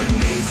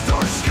beneath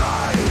dark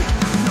sky.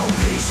 No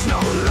peace,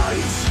 no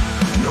light,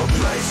 no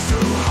place to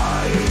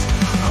hide.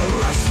 A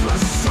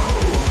restless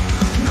soul,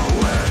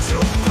 nowhere to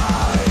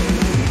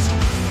hide.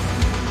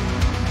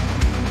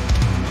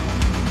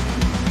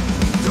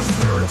 The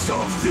spirits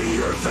of the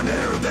earth and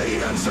air,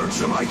 they answer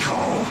to my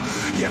call.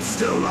 Yet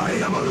still I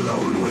am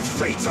alone with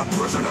fate, a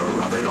prisoner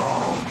of it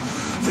all.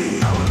 The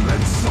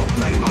elements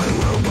obey my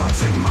will, but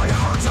in my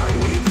heart I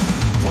weep.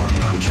 For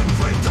none can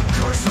break the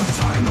curse of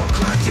time, nor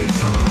grant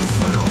eternal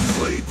final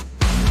sleep.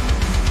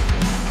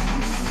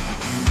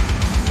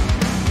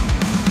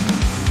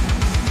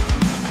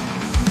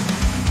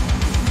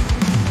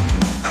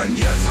 And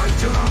yet I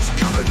do not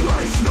covet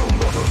life, no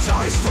mortal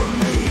ties for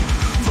me.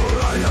 For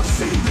I have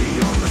seen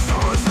beyond the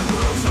stars and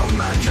worlds no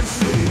man can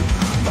see.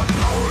 But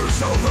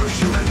powers over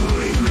human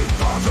lead me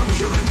far from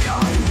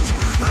humankind,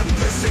 and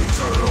this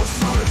eternal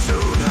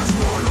solitude has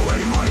worn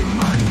away my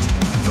mind.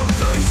 The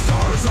very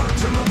stars are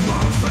dim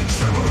above and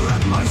tremble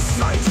at my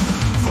sight.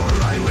 For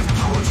I with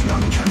powers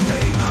none can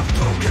name have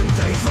broken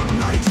day from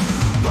night.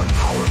 But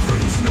power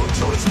brings no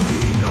joy to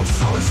me, no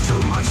solace to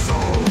my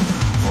soul.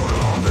 For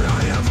all that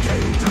I have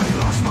gained, I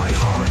lost my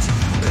heart,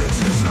 it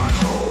is not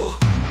whole.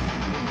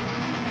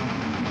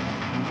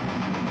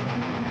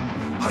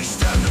 I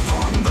stand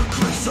upon the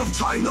cliffs of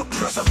time, the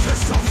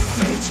precipice of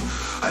fate,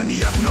 and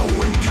yet no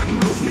wind can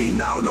move me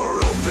now, nor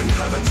open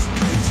heaven's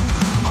gate.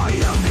 I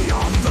am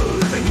beyond the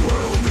living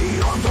world,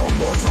 beyond all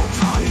mortal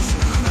time.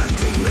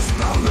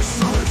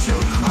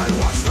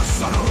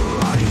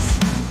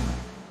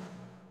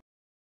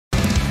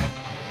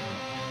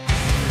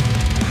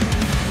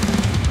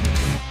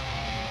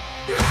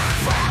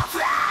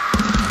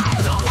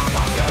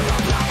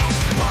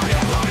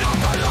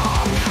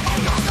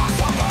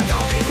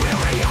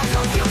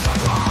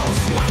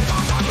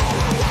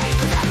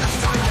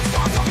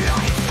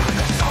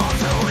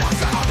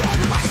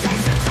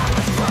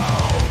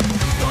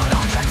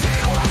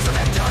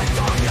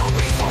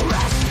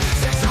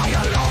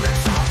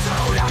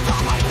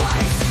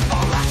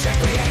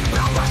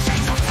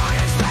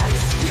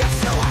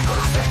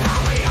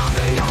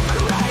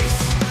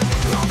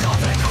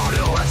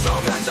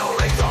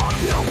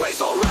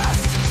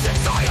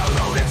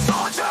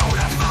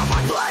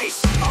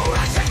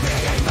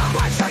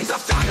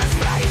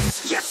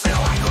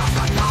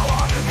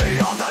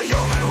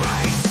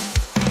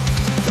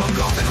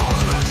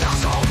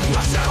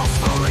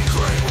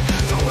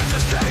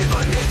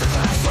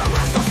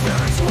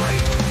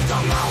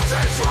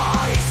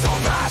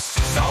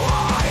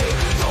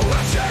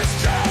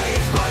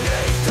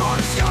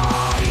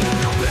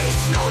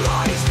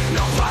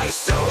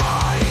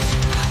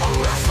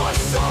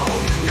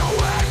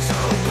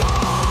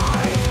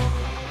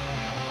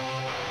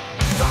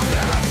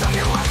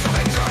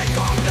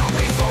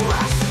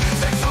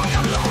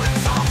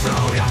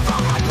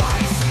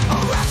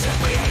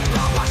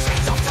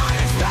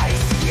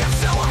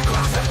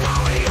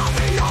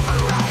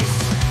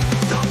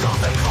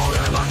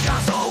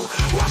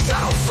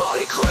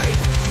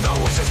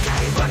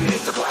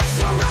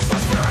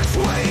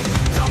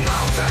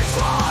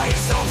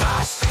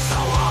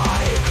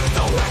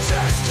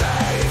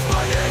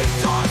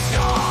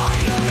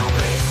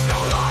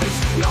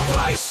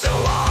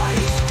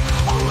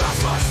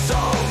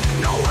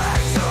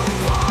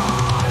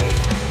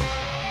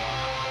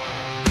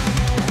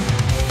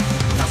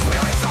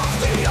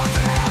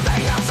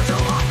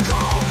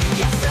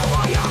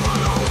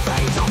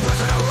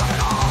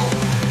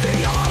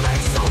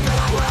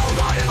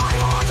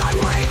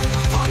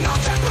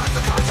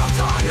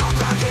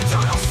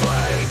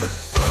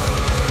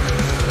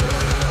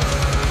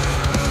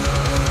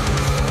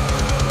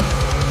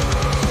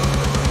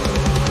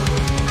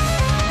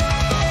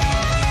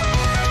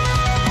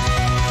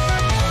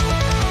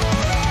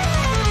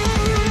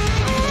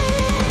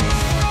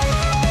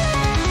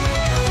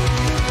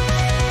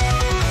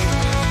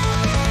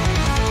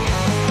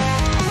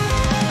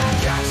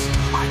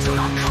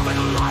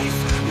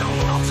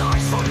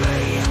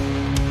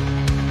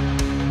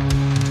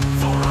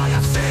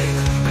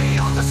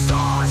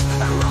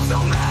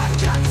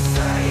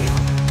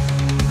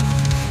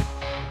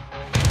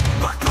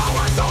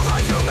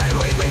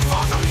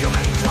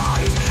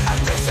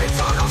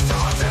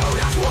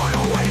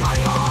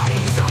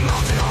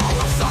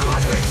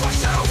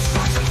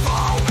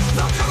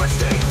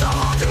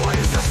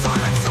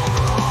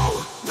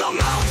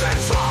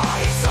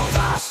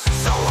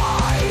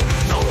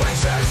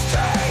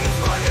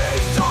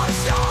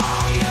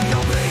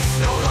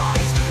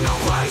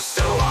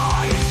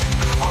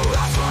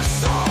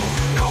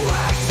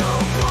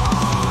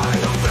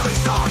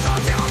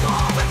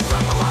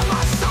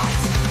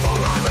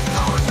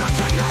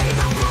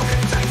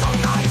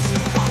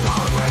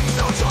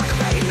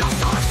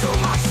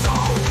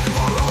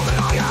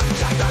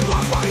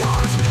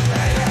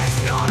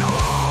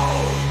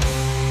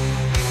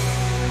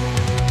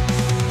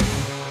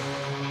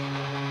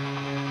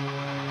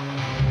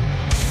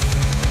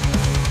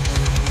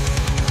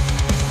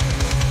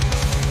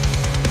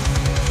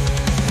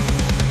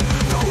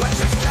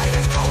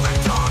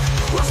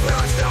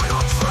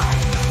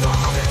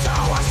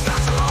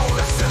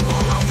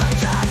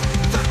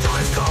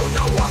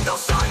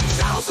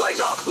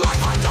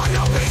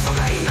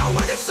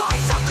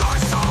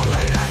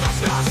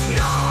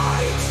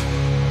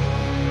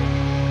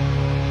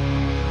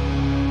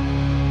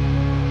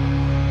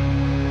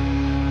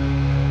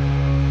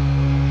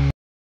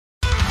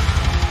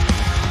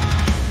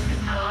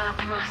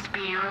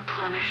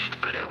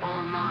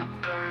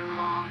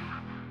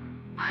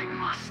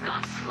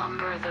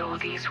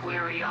 these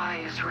weary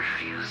eyes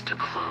refuse to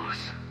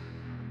close.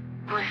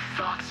 My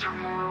thoughts are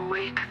more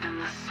awake than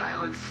the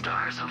silent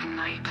stars of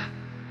night,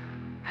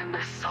 and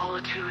this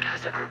solitude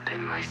has ever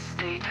been my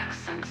state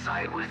since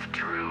I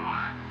withdrew.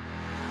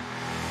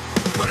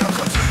 But a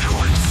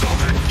continuance of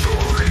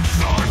enduring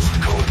thought,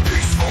 no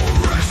peaceful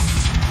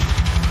rest.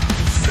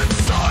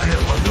 Since I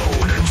am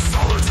alone in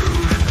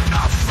solitude,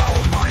 have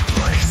found my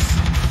place.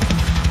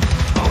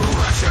 A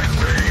wretched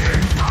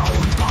being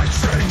bound by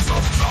chains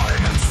of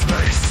time and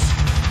space,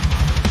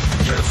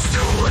 yet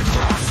still in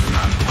grasp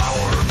and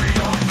power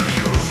beyond the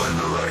human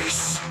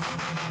race.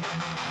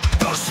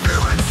 The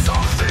spirits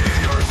of the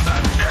earth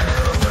and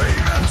air, they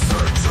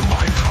answer to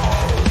my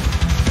call,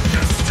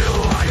 yet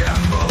still I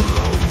am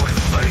alone with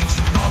fate,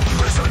 a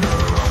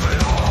prisoner of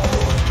it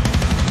all.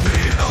 The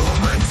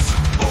elements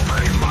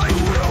obey my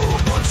will,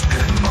 but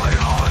in my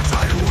heart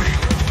I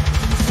weep,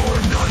 for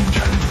none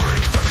can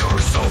break the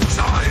curse of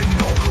time,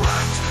 nor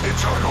grant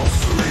eternal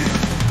sleep.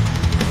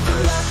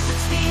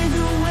 Left the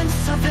influence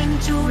of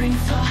enduring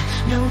thought,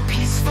 no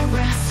peaceful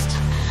rest.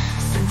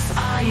 Since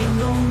I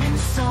alone in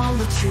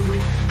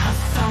solitude have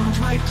found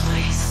my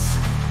place.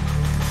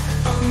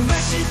 A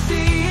wretched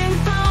being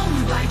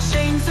bound by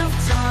chains of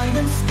time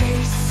and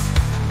space.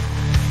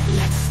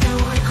 Let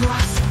still I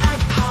grasp at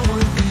power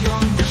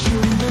beyond the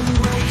human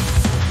race.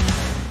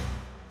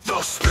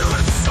 The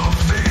spirits of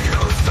the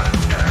earth and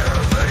air,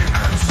 they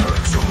answer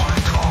to my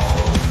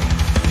call,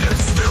 yet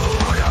still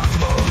I am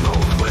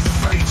alone with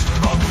fate,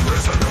 a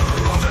prisoner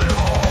of it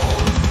all.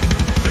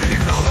 The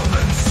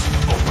elements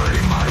obey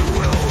my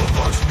will,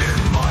 but in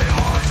my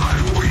heart I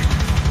weep,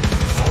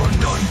 for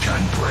none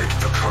can break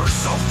the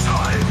curse of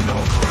time,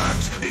 nor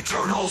grant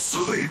eternal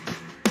sleep.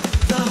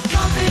 The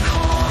gothic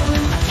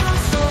hall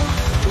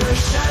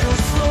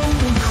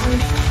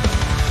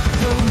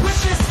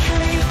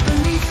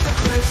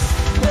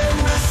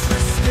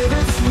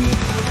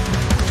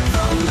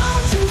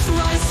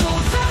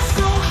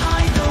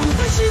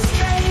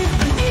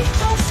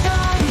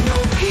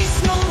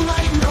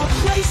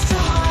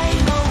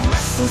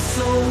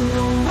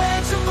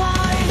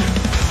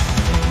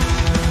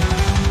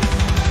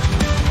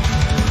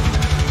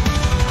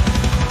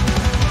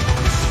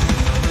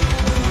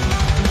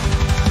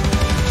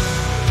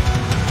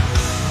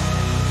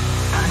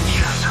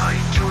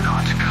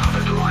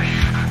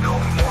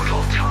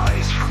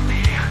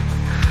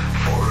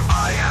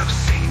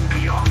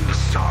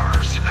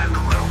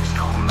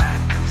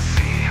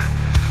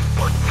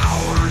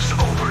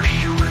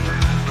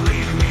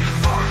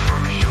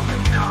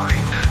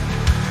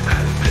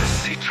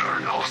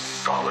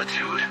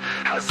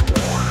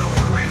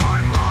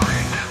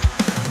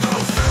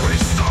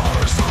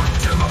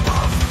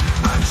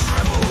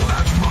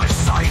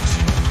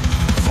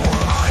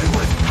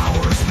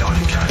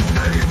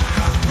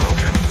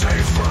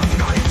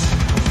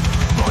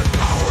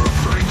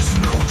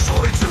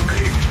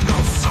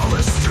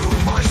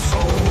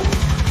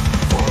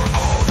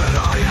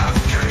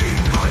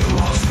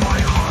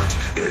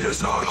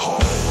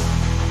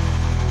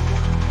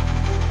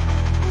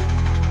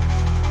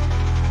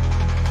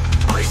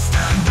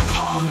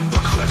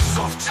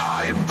of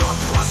time, the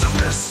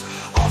blessedness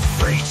of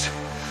fate.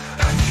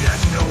 And yet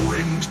no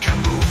wind can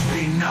move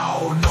me now,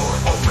 nor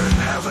open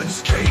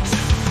heaven's gate.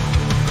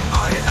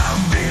 I am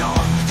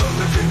beyond the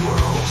living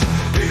world,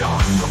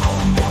 beyond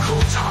all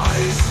mortal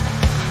ties.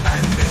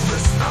 And in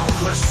this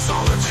boundless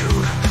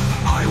solitude,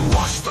 I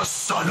watch the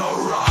sun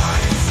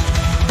arise.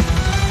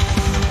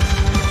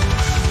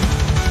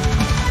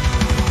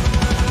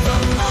 The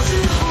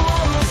mountain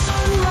hall of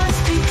sunrise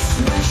peaks,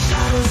 where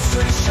shadows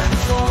stretch and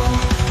fall.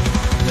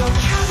 No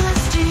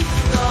caverns deep,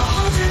 the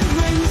haunted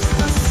rings,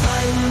 the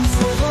silence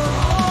over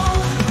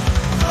all.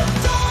 The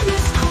dawn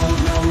is cold,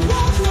 no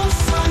warmth, no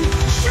sun.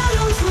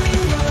 Shadows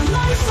linger,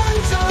 life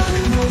undone.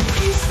 No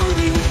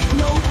peacefully,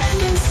 no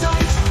end in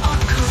sight. A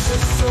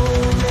cursed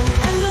soul in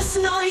endless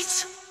night.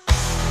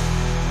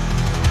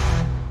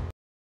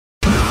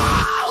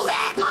 Oh,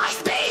 let my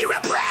spirit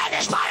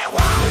replenish my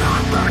will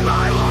not burn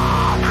my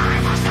long. I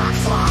must not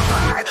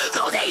slumber,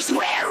 though these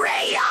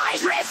weary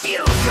eyes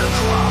refuse to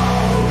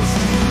close.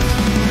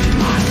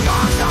 My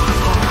thoughts are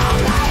more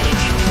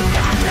awake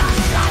than the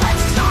silent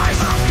stars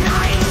of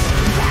night.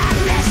 And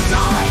this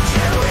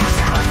solitude has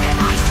held in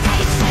my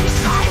space in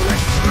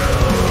silence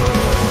true.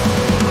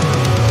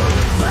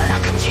 But a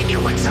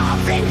continuance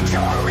of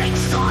enduring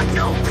thought,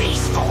 no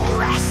peaceful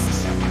rest.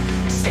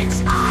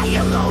 Since I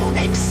alone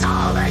in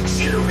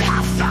solitude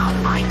have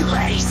found my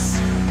place.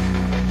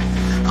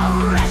 A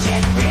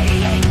wretched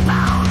being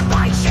bound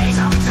by chains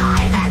of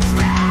time and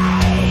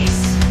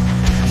space.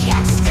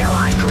 Yet still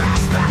I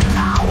grasp at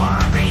power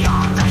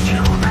beyond the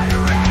human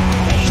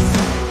race.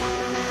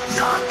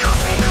 The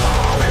gothic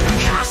hall in the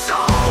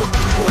castle,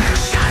 where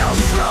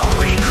shadows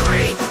slowly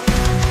creep.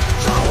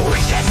 The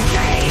witch's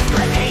cave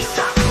beneath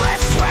the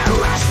cliffs, where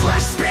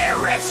restless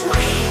spirits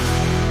weep.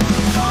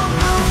 The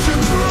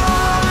mountains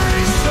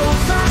rise so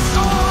fast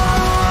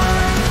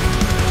on,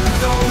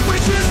 the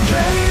witch's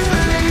cave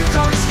beneath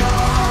our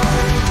sky.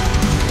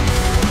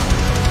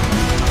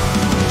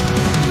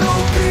 No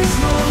peace,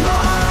 no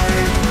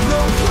life, no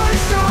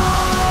place to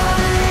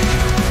hide.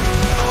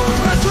 A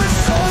restless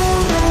soul,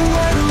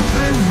 nowhere to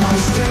bend my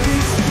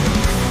state.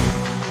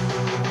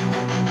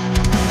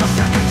 The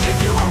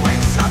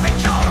continuance of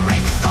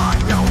enduring thought,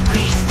 no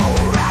peaceful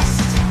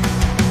rest.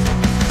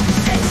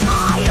 Since I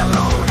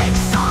alone in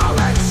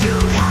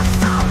solitude have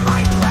found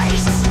my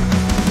place.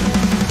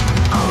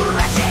 A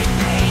wretched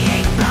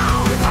being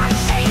bound by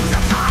chains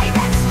of time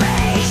and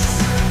space.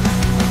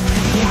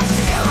 Yet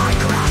still I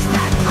grasp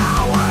at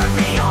power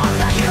beyond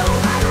the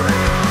human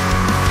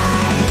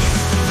race.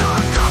 The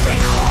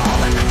gothic hall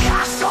in the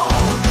castle,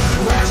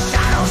 where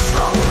shadows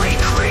slowly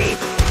creep.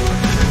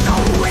 The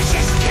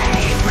witch's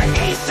cave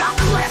beneath the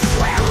cliffs,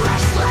 where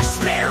restless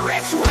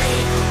spirits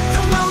weep.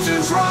 The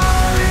mountains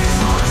rise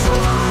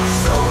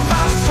so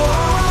fast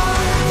far.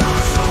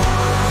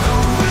 The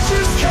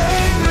witch's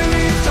cave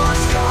beneath our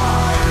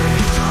sky.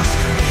 No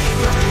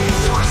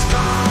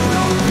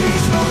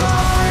peace, no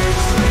life,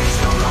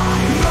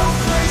 no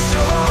place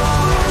to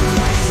hide.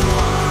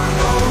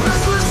 A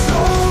restless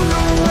soul,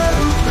 nowhere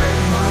to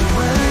bend my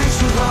way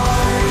to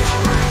light.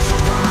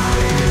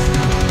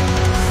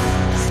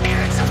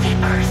 Spirits of the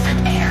earth and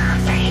air,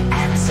 they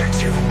answer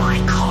to my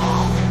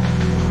call.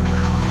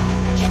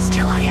 Yet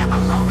still I am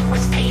alone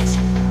with fate,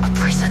 a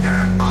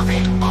prisoner of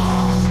it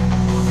all.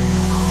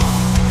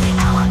 The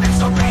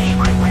elements obey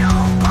my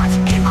will, but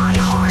in my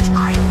heart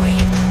I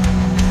weep.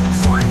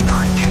 For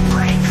none can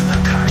break the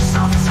curse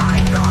of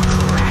time, nor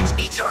grant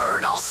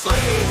eternal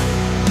sleep.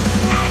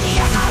 And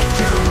yet I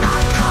do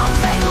not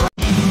contemplate.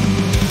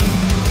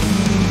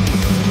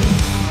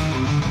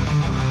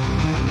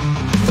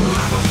 The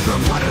lamp of the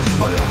planet,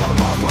 but if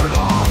I'm onward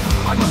all,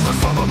 I must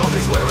assemble all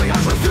these weary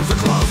eyes refuse to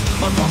close.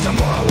 My thoughts are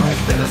more awake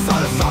than the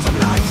silent stars of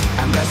night.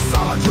 And this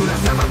solitude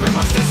has never been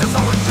much distance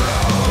over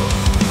true.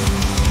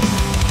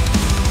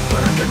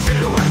 But a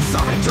continuance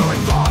of enduring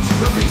thought,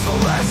 the peaceful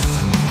rest.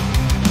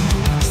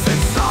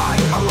 Since I,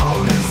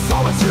 alone in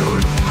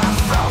solitude, have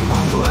found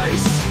my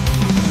place.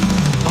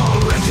 A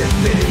wretched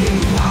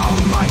being bound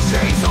by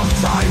chains of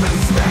time and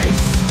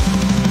space.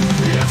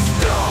 Yet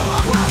still I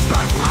grasp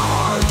at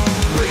power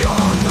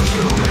beyond the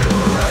human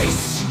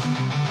race.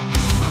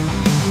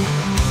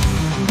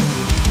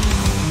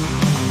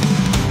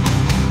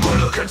 But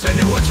a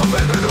continuance of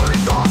enduring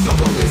thoughts of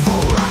the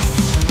peaceful rest.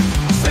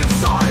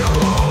 Since I,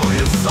 alone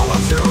in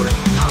solitude,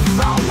 have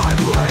found my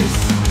place.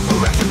 A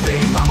wretched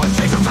being bound by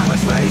chains of time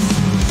and space.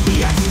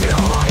 Yet still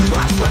I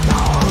grasp with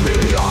power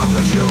beyond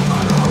the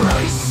human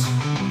race.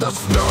 The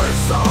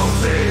spirits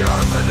of the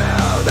earth and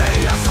air, they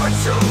answer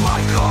to my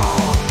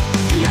call.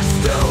 Yet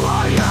still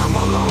I am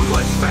alone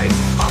with fate,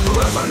 a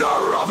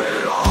prisoner of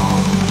it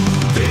all.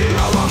 The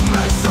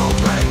elements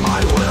obey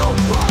my will,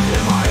 but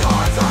in my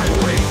heart I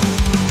weep.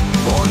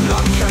 For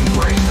none can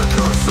break the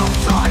curse of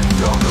time,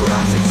 nor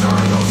grant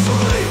eternal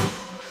sleep.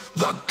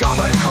 The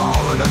gothic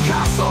hall in the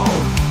castle,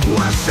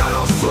 where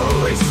shadows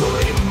slowly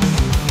sleep.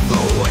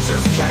 The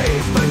witch's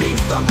cave beneath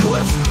the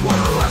cliffs,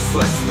 where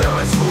restless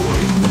spirits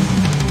weep.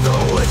 The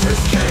witch's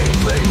cave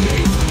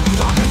beneath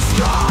darkened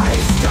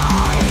skies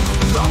die.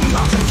 The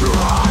mountains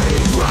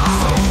rise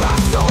so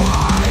fast, so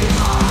high.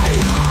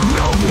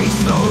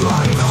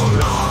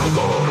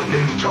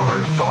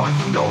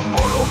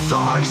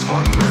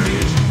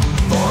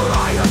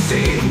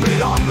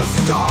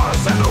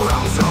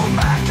 around so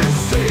man can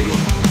see.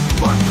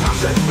 But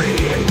passion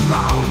being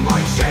bound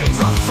by chains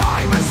of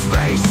time and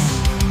space.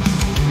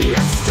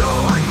 Yet still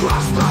I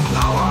grasp the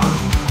power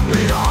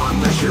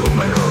beyond the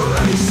human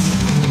race.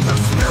 The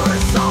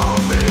spirits of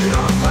the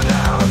earth and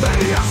air,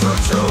 they answer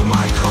to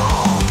my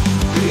call.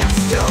 Yet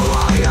still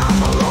I am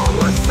alone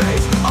with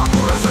fate, a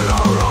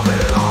prisoner of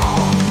it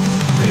all.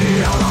 The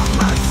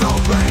elements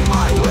obey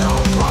my will,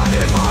 but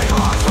in my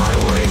heart I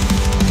weep.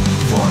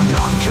 For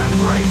none can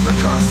break the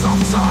curse of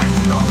time,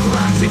 nor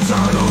grant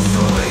eternal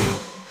sleep.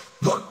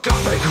 The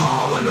Gothic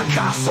hall in the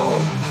castle,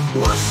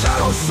 where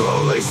shadows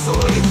slowly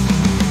sleep.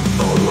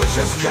 The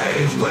witch's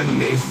cave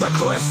beneath the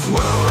cliffs,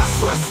 where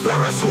restless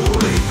spirits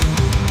weep.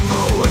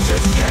 The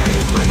witch's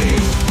cave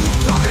beneath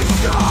darkened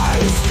sky.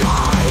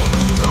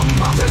 The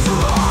mountains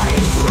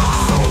rise,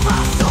 so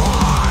vast, so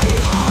high.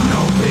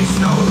 No peace,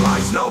 no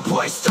light, no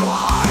place to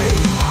hide.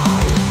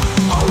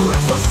 A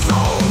restless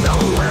soul,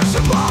 nowhere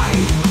to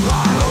bide.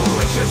 The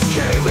witch's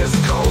cave is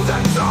cold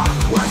and dark,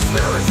 where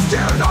spirits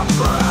dare not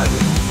tread.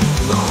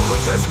 The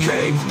witch's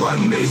cave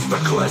beneath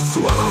the cliffs,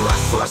 where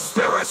restless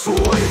spirits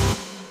weep.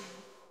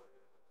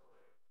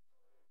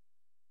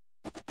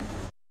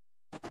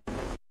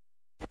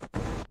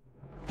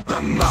 The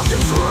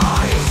mountains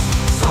rise,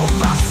 so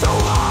fast, so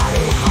high.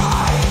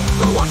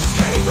 The witch's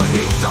cave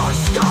beneath our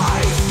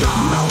skies.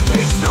 No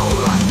peace, no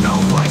light, no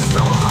place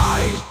to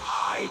hide.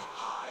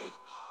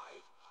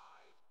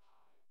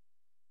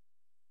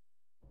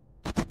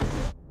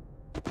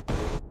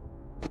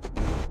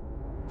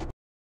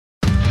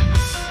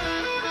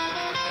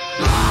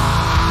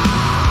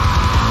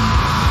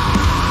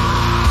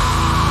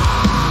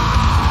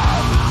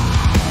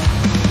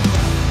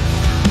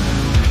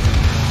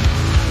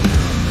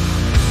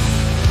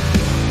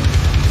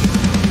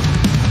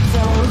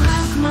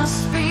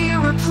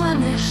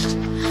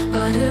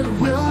 But it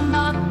will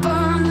not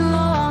burn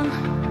long.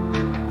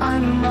 I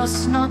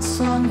must not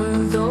slumber,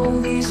 though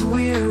these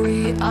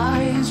weary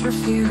eyes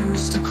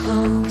refuse to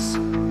close.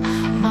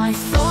 My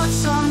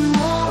thoughts are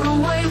more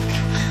awake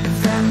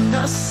than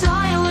the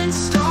silent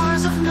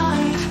stars of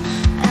night,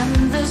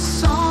 and this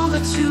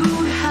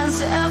solitude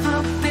has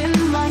ever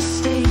been my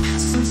state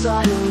since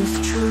I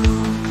lived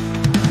true.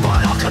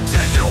 But I'll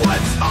continue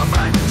with a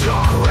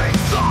enduring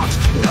thought,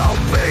 no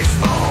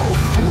peaceful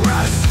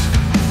rest.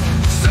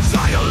 Since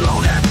I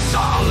alone in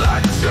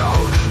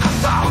solitude have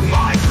found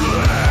my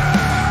place.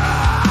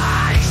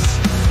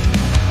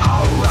 A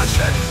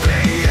wretched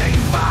being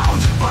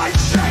bound by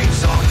chains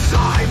of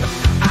time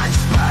and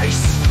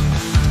space.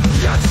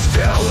 Yet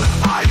still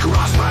I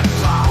grasp at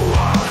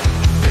power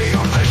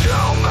beyond the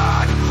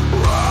human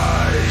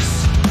race.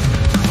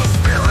 The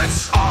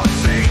spirits of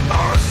the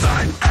earth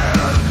and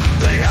air,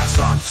 they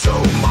answer to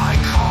my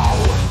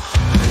call.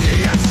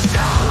 Yet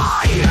still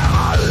I am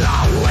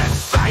alone with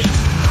fate,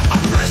 a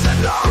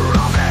prisoner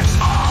of it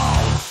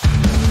all.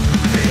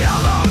 The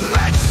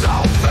elements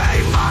obey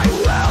my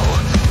will,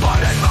 but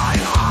in my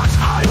heart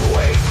I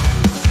weep.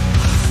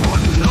 For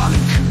none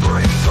can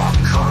break the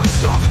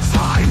curse of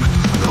time,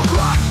 nor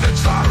grant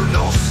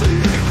eternal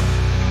sleep.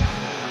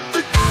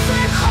 The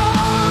Gothic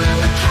hall in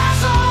the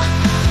castle,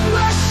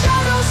 where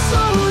shadows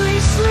slowly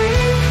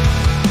sleep.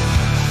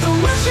 The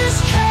witch's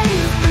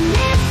cave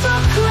beneath the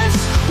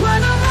cliffs, where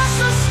the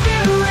restless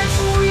spirits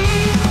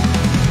weep.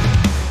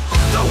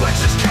 The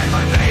witch's cave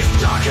beneath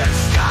darkened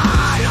sky.